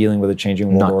for Dealing with a Changing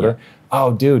World Not Order? yet.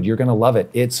 Oh, dude, you're going to love it.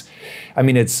 It's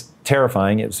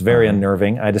terrifying. It's very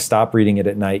unnerving. I had to stop reading it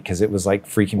at night because it was like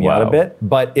freaking me out a Wow. bit,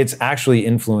 but it's actually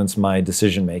influenced my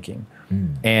decision making.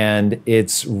 And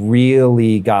it's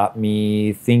really got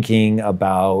me thinking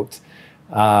about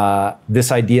this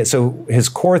idea. So his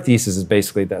core thesis is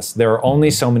basically this: there are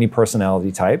only so many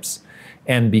personality types.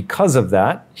 And because of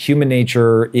that, human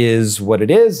nature is what it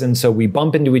is. And so we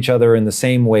bump into each other in the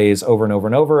same ways over and over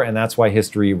and over. And that's why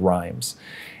history rhymes.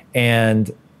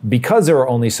 And because there are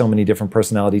only so many different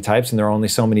personality types and there are only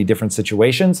so many different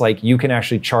situations, like you can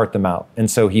actually chart them out. And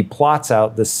so he plots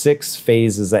out the 6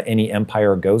 phases that any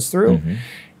empire goes through.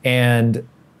 And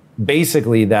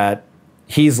basically that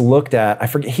he's looked at, I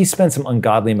forget, he spent some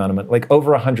ungodly amount of money, like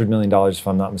over $100 million, if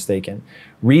I'm not mistaken,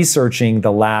 researching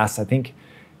the last, I think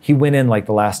he went in like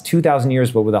the last 2,000 years,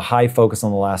 but with a high focus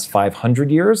on the last 500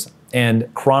 years,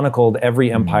 and chronicled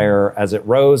every empire as it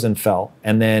rose and fell,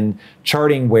 and then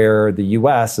charting where the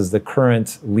U.S. is the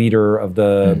current leader of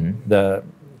the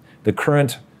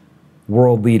current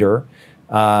world leader.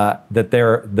 That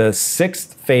the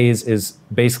 6th phase is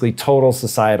basically total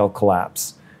societal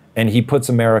collapse. And he puts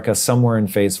America somewhere in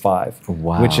phase 5,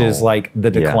 Wow. which is like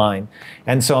the decline.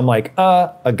 And so I'm like,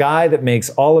 a guy that makes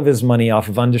all of his money off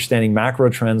of understanding macro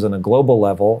trends on a global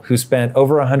level, who spent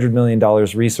over $100 million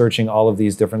researching all of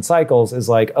these different cycles, is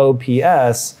like, oh,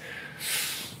 P.S.,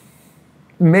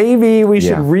 maybe we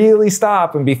should really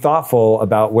stop and be thoughtful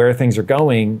about where things are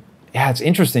going. Yeah, it's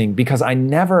interesting because I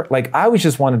always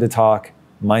just wanted to talk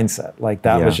mindset. Like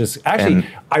that was just, actually,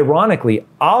 ironically,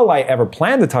 all I ever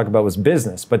planned to talk about was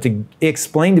business, but to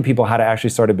explain to people how to actually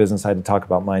start a business, I had to talk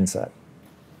about mindset.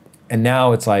 And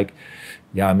now it's like,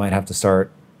 yeah, I might have to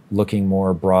start looking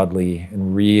more broadly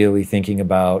and really thinking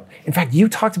about, in fact, you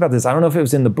talked about this, I don't know if it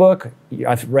was in the book,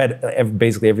 I've read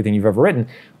basically everything you've ever written,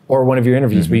 or one of your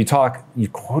interviews, but you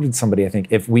quoted somebody, I think,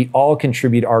 if we all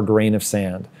contribute our grain of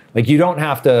sand, like you don't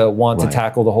have to want to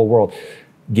tackle the whole world.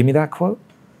 Give me that quote.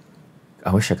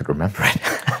 I wish I could remember it.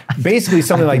 Basically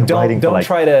something like, don't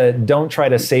try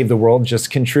to save the world,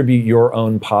 just contribute your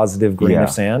own positive grain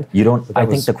of sand. I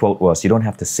think the quote was, you don't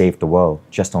have to save the world,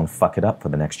 just don't fuck it up for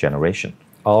the next generation.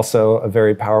 Also a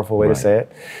very powerful way to say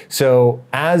it. So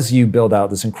as you build out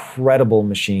this incredible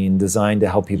machine designed to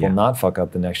help people not fuck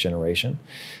up the next generation,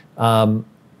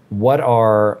 what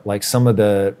are like some of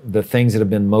the things that have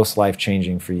been most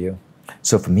life-changing for you?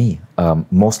 So for me,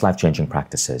 most life-changing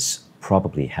practices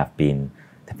probably have been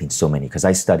so many, because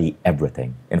I study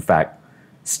everything. In fact,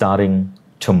 starting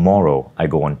tomorrow, I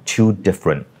go on 2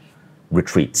 different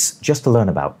retreats just to learn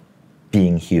about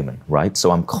being human, right? So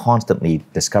I'm constantly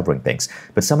discovering things.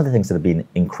 But some of the things that have been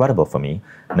incredible for me,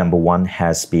 number 1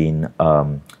 has been,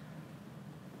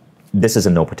 this is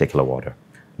in no particular order,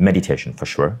 meditation for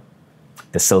sure.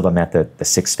 The Silva method, the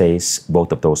 6 phase,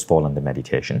 both of those fall under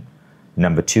meditation.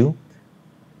 Number 2,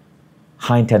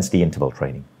 high intensity interval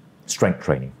training. Strength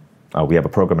training. We have a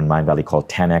program in Mindvalley called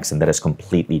 10X, and that has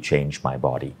completely changed my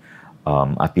body.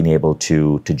 I've been able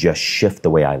to just shift the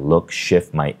way I look,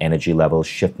 shift my energy levels,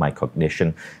 shift my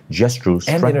cognition, just through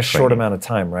strength training. And in a short training. amount of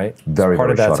time, right? Very, part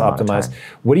very of that's short amount of optimized. time.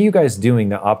 What are you guys doing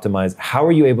to optimize? How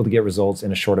are you able to get results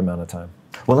in a short amount of time?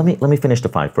 Well, let me finish the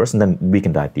 5 first, and then we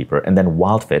can dive deeper. And then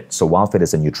WildFit. So WildFit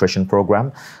is a nutrition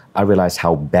program. I realized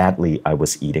how badly I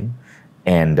was eating,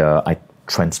 and I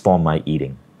transformed my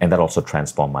eating. And that also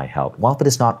transformed my health. WildFit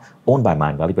is not owned by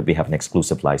Mindvalley, but we have an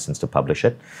exclusive license to publish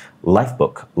it.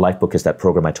 Lifebook. Lifebook is that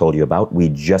program I told you about. We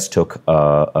just took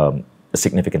a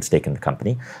significant stake in the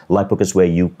company. Lifebook is where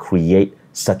you create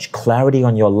such clarity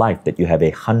on your life that you have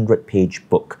a 100-page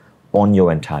book on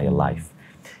your entire life.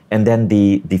 And then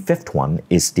the 5th one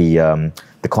is the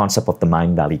concept of the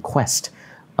Mindvalley Quest,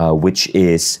 which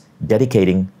is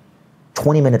dedicating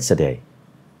 20 minutes a day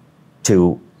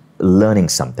to learning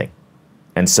something.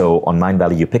 And so on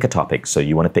Mindvalley, you pick a topic. So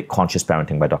you want to pick Conscious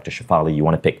Parenting by Dr. Shefali. You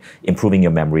want to pick Improving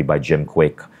Your Memory by Jim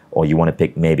Kwik. Or you want to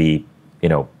pick maybe,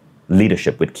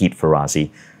 Leadership with Keith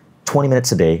Ferrazzi. 20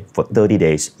 minutes a day for 30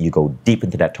 days, you go deep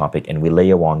into that topic, and we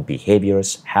layer on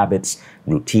behaviors, habits,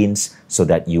 routines, so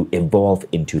that you evolve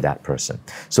into that person.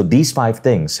 So these 5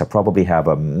 things probably have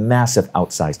a massive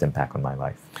outsized impact on my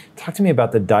life. Talk to me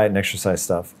about the diet and exercise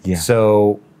stuff. Yeah.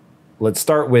 So let's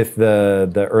start with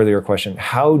the earlier question.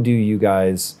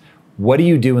 What do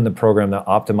you do in the program that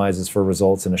optimizes for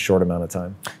results in a short amount of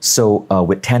time? So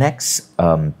with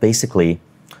 10X, basically,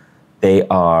 they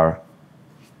are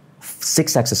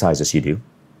 6 exercises you do,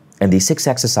 And these 6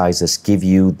 exercises give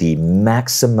you the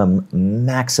maximum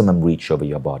reach over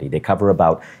your body. They cover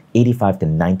about 85 to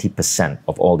 90%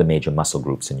 of all the major muscle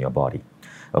groups in your body.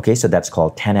 Okay, so that's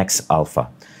called 10x alpha.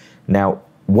 Now,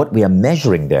 what we are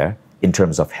measuring there in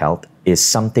terms of health is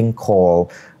something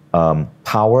called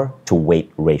power to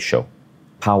weight ratio.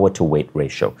 Power to weight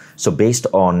ratio. So based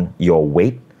on your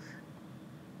weight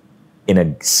in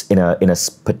a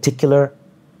particular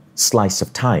slice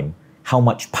of time, how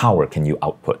much power can you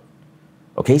output?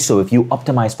 Okay, so if you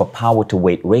optimize for power to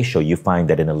weight ratio, you find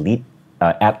that an elite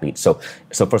athlete, so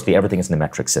firstly, everything is in the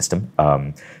metric system.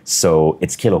 So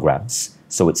it's kilograms.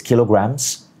 So it's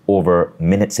kilograms over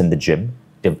minutes in the gym.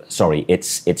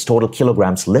 It's total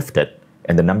kilograms lifted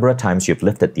and the number of times you've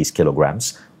lifted these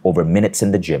kilograms over minutes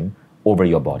in the gym over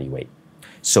your body weight.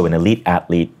 So an elite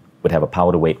athlete would have a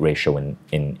power to weight ratio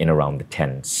in around the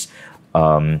 10s.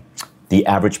 The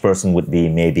average person would be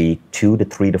maybe 2 to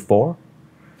 3 to 4.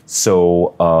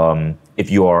 So if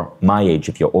you're my age,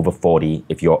 if you're over 40,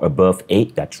 if you're above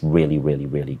 8, that's really, really,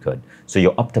 really good. So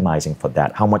you're optimizing for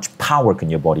that. How much power can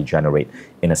your body generate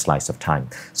in a slice of time?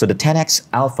 So the 10x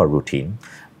alpha routine,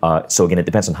 so again, it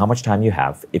depends on how much time you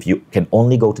have. If you can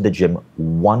only go to the gym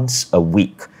once a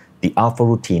week, the alpha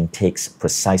routine takes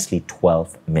precisely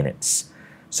 12 minutes.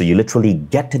 So you literally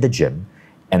get to the gym,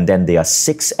 and then there are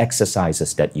 6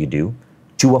 exercises that you do.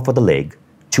 2 are for the leg,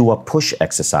 2 are push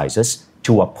exercises,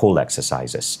 2 are pull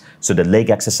exercises. So the leg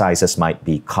exercises might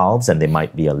be calves and they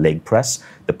might be a leg press.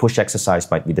 The push exercise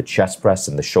might be the chest press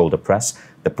and the shoulder press.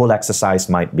 The pull exercise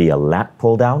might be a lat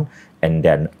pull down and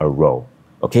then a row.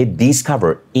 Okay, these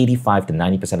cover 85 to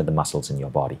 90% of the muscles in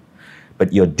your body.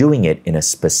 But you're doing it in a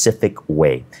specific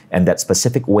way. And that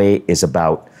specific way is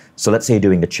about, so let's say you're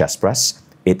doing the chest press.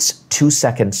 It's 2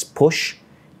 seconds push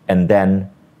and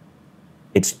then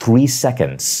it's 3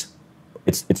 seconds.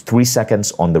 It's 3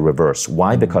 seconds on the reverse.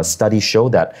 Why? Because studies show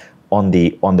that on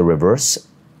the reverse,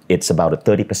 it's about a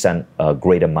 30%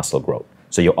 greater muscle growth.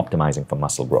 So you're optimizing for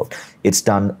muscle growth. It's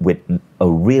done with a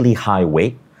really high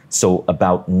weight. So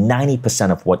about 90%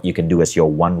 of what you can do is your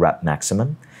 1 rep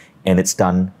maximum. And it's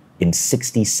done in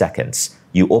 60 seconds.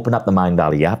 You open up the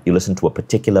Mindvalley app, you listen to a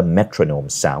particular metronome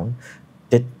sound.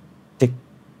 Tick, tick,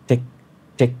 tick,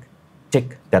 tick,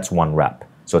 tick. That's 1 rep.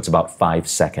 So it's about 5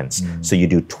 seconds. So you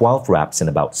do 12 reps in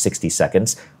about 60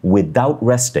 seconds. Without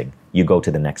resting, you go to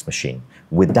the next machine.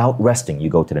 Without resting, you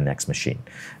go to the next machine.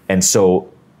 And so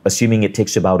assuming it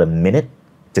takes you about a minute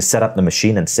to set up the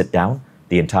machine and sit down,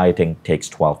 the entire thing takes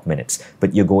 12 minutes.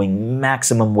 But you're going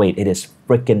maximum weight. It is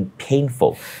freaking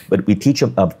painful. But we teach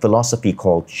a philosophy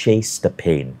called chase the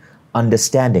pain.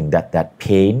 Understanding that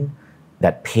pain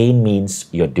means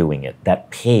you're doing it. That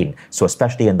pain. So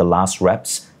especially in the last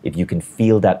reps, if you can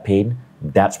feel that pain,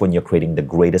 that's when you're creating the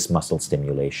greatest muscle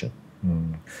stimulation.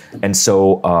 And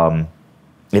so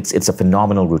it's a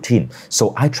phenomenal routine.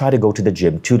 So I try to go to the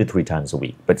gym 2 to 3 times a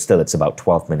week, but still it's about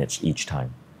 12 minutes each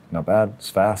time. Not bad. It's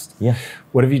fast. Yeah.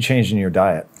 What have you changed in your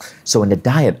diet? So in the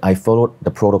diet, I followed the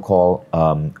protocol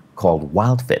called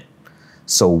WildFit.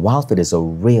 So WildFit is a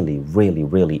really, really,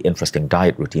 really interesting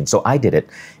diet routine. So I did it,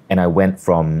 and I went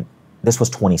from, this was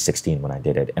 2016 when I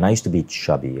did it, and I used to be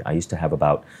chubby. I used to have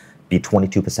be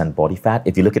 22% body fat.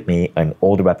 If you look at me in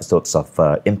older episodes of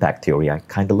Impact Theory, I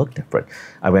kind of look different.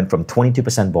 I went from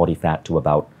 22% body fat to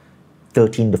about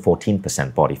 13 to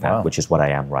 14% body fat, wow, which is what I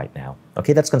am right now.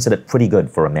 Okay, that's considered pretty good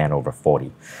for a man over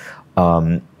 40.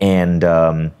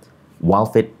 WildFit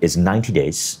is 90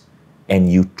 days, and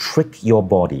you trick your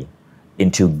body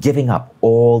into giving up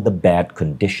all the bad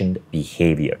conditioned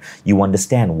behavior. You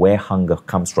understand where hunger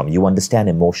comes from. You understand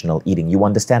emotional eating. You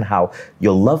understand how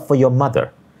your love for your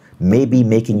mother may be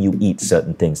making you eat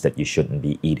certain things that you shouldn't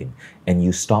be eating, and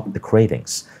you stop the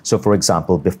cravings. So for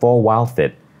example, before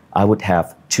WildFit, I would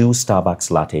have 2 Starbucks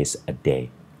lattes a day.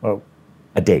 Oh.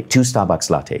 A day, 2 Starbucks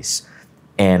lattes.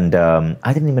 And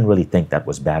I didn't even really think that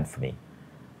was bad for me,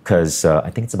 because I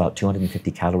think it's about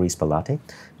 250 calories per latte.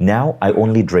 Now I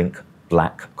only drink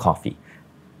black coffee.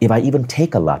 If I even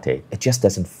take a latte, it just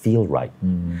doesn't feel right.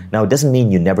 Now, it doesn't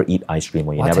mean you never eat ice cream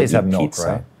or you never eat have milk, pizza.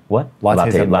 Right? What?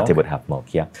 Latte would have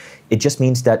milk, yeah. It just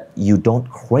means that you don't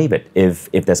crave it. If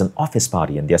there's an office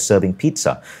party and they're serving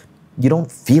pizza, you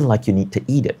don't feel like you need to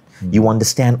eat it. You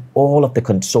understand all of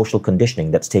the social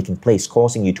conditioning that's taking place,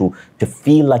 causing you to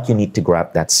feel like you need to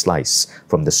grab that slice,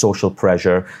 from the social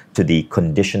pressure to the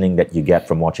conditioning that you get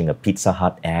from watching a Pizza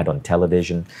Hut ad on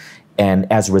television. And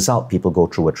as a result, people go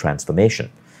through a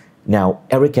transformation. Now,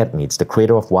 Eric Edmeades, the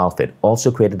creator of WildFit, also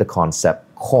created a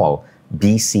concept called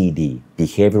BCD,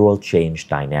 Behavioral Change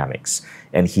Dynamics.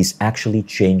 And he's actually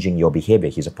changing your behavior.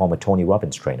 He's a former Tony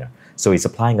Robbins trainer. So he's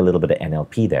applying a little bit of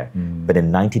NLP there. But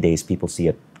in 90 days, people see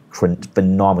a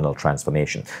phenomenal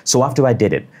transformation. So after I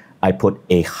did it, I put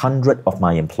 100 of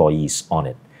my employees on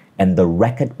it. And the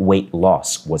record weight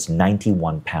loss was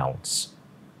 91 pounds.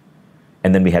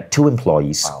 And then we had 2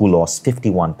 employees who lost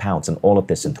 51 pounds, and all of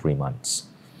this in 3 months.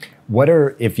 What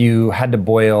are, if you had to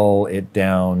boil it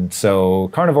down, so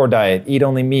carnivore diet, eat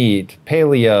only meat,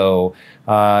 paleo,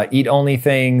 eat only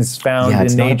things found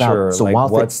in nature. So like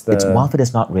WildFit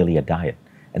is not really a diet.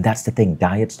 And that's the thing,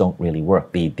 diets don't really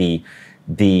work. The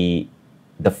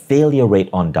failure rate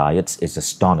on diets is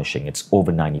astonishing. It's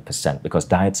over 90% because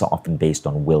diets are often based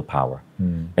on willpower.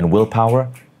 And willpower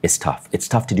is tough. It's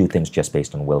tough to do things just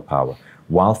based on willpower.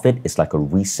 WildFit is like a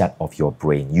reset of your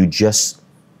brain. You just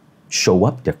show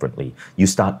up differently. You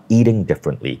start eating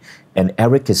differently. And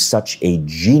Eric is such a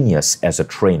genius as a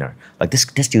trainer. Like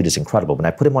this dude is incredible. When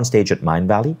I put him on stage at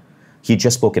Mindvalley, he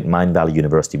just spoke at Mindvalley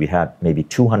University. We had maybe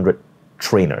 200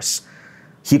 trainers.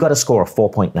 He got a score of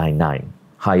 4.99,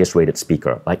 highest rated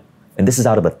speaker. And this is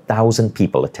out of 1,000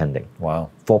 people attending. Wow.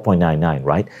 4.99,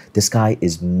 right? This guy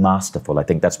is masterful. I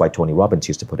think that's why Tony Robbins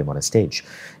used to put him on a stage.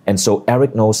 And so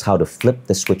Eric knows how to flip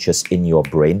the switches in your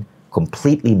brain,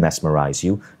 completely mesmerize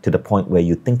you to the point where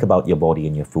you think about your body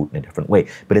and your food in a different way.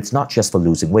 But it's not just for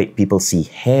losing weight. People see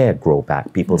hair grow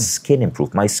back. People's skin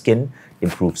improve. My skin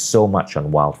improved so much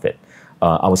on WildFit.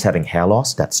 I was having hair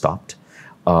loss. That stopped.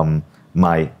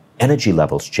 My energy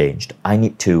levels changed. I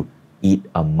need to eat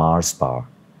a Mars bar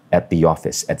at the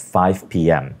office at 5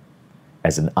 p.m.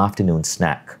 as an afternoon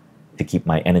snack to keep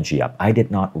my energy up. I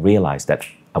did not realize that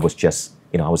I was just,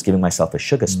 I was giving myself a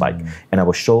sugar spike. And I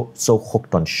was so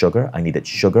hooked on sugar, I needed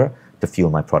sugar to fuel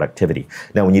my productivity.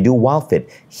 Now, when you do WildFit,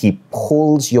 he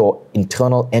pulls your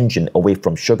internal engine away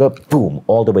from sugar, boom,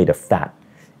 all the way to fat.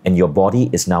 And your body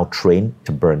is now trained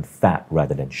to burn fat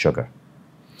rather than sugar.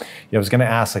 Yeah, I was going to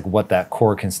ask what that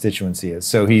core constituency is.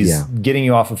 So he's getting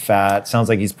you off of fat. Sounds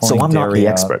like he's pulling dairy out. So I'm not the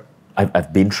expert.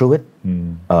 I've been through it.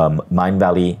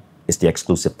 Mindvalley is the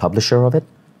exclusive publisher of it.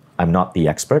 I'm not the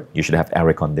expert. You should have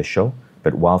Eric on this show.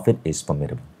 But WildFit is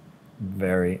formidable.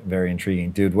 Very, very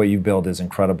intriguing. Dude, what you build is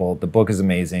incredible. The book is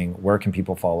amazing. Where can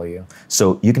people follow you?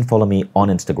 So you can follow me on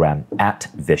Instagram at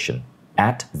Vishen,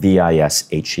 at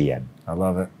Vishen. I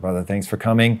love it, brother. Thanks for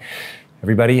coming.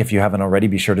 Everybody, if you haven't already,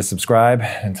 be sure to subscribe.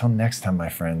 Until next time, my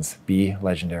friends, be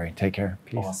legendary. Take care.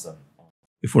 Peace. Awesome.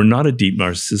 If we're not a deep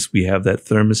narcissist, we have that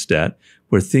thermostat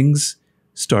where things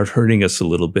start hurting us a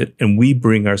little bit and we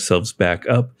bring ourselves back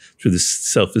up through this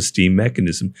self-esteem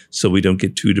mechanism so we don't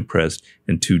get too depressed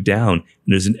and too down. And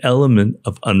there's an element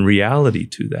of unreality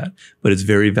to that, but it's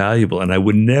very valuable. And I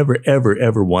would never, ever,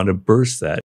 ever want to burst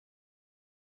that.